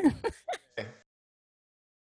one.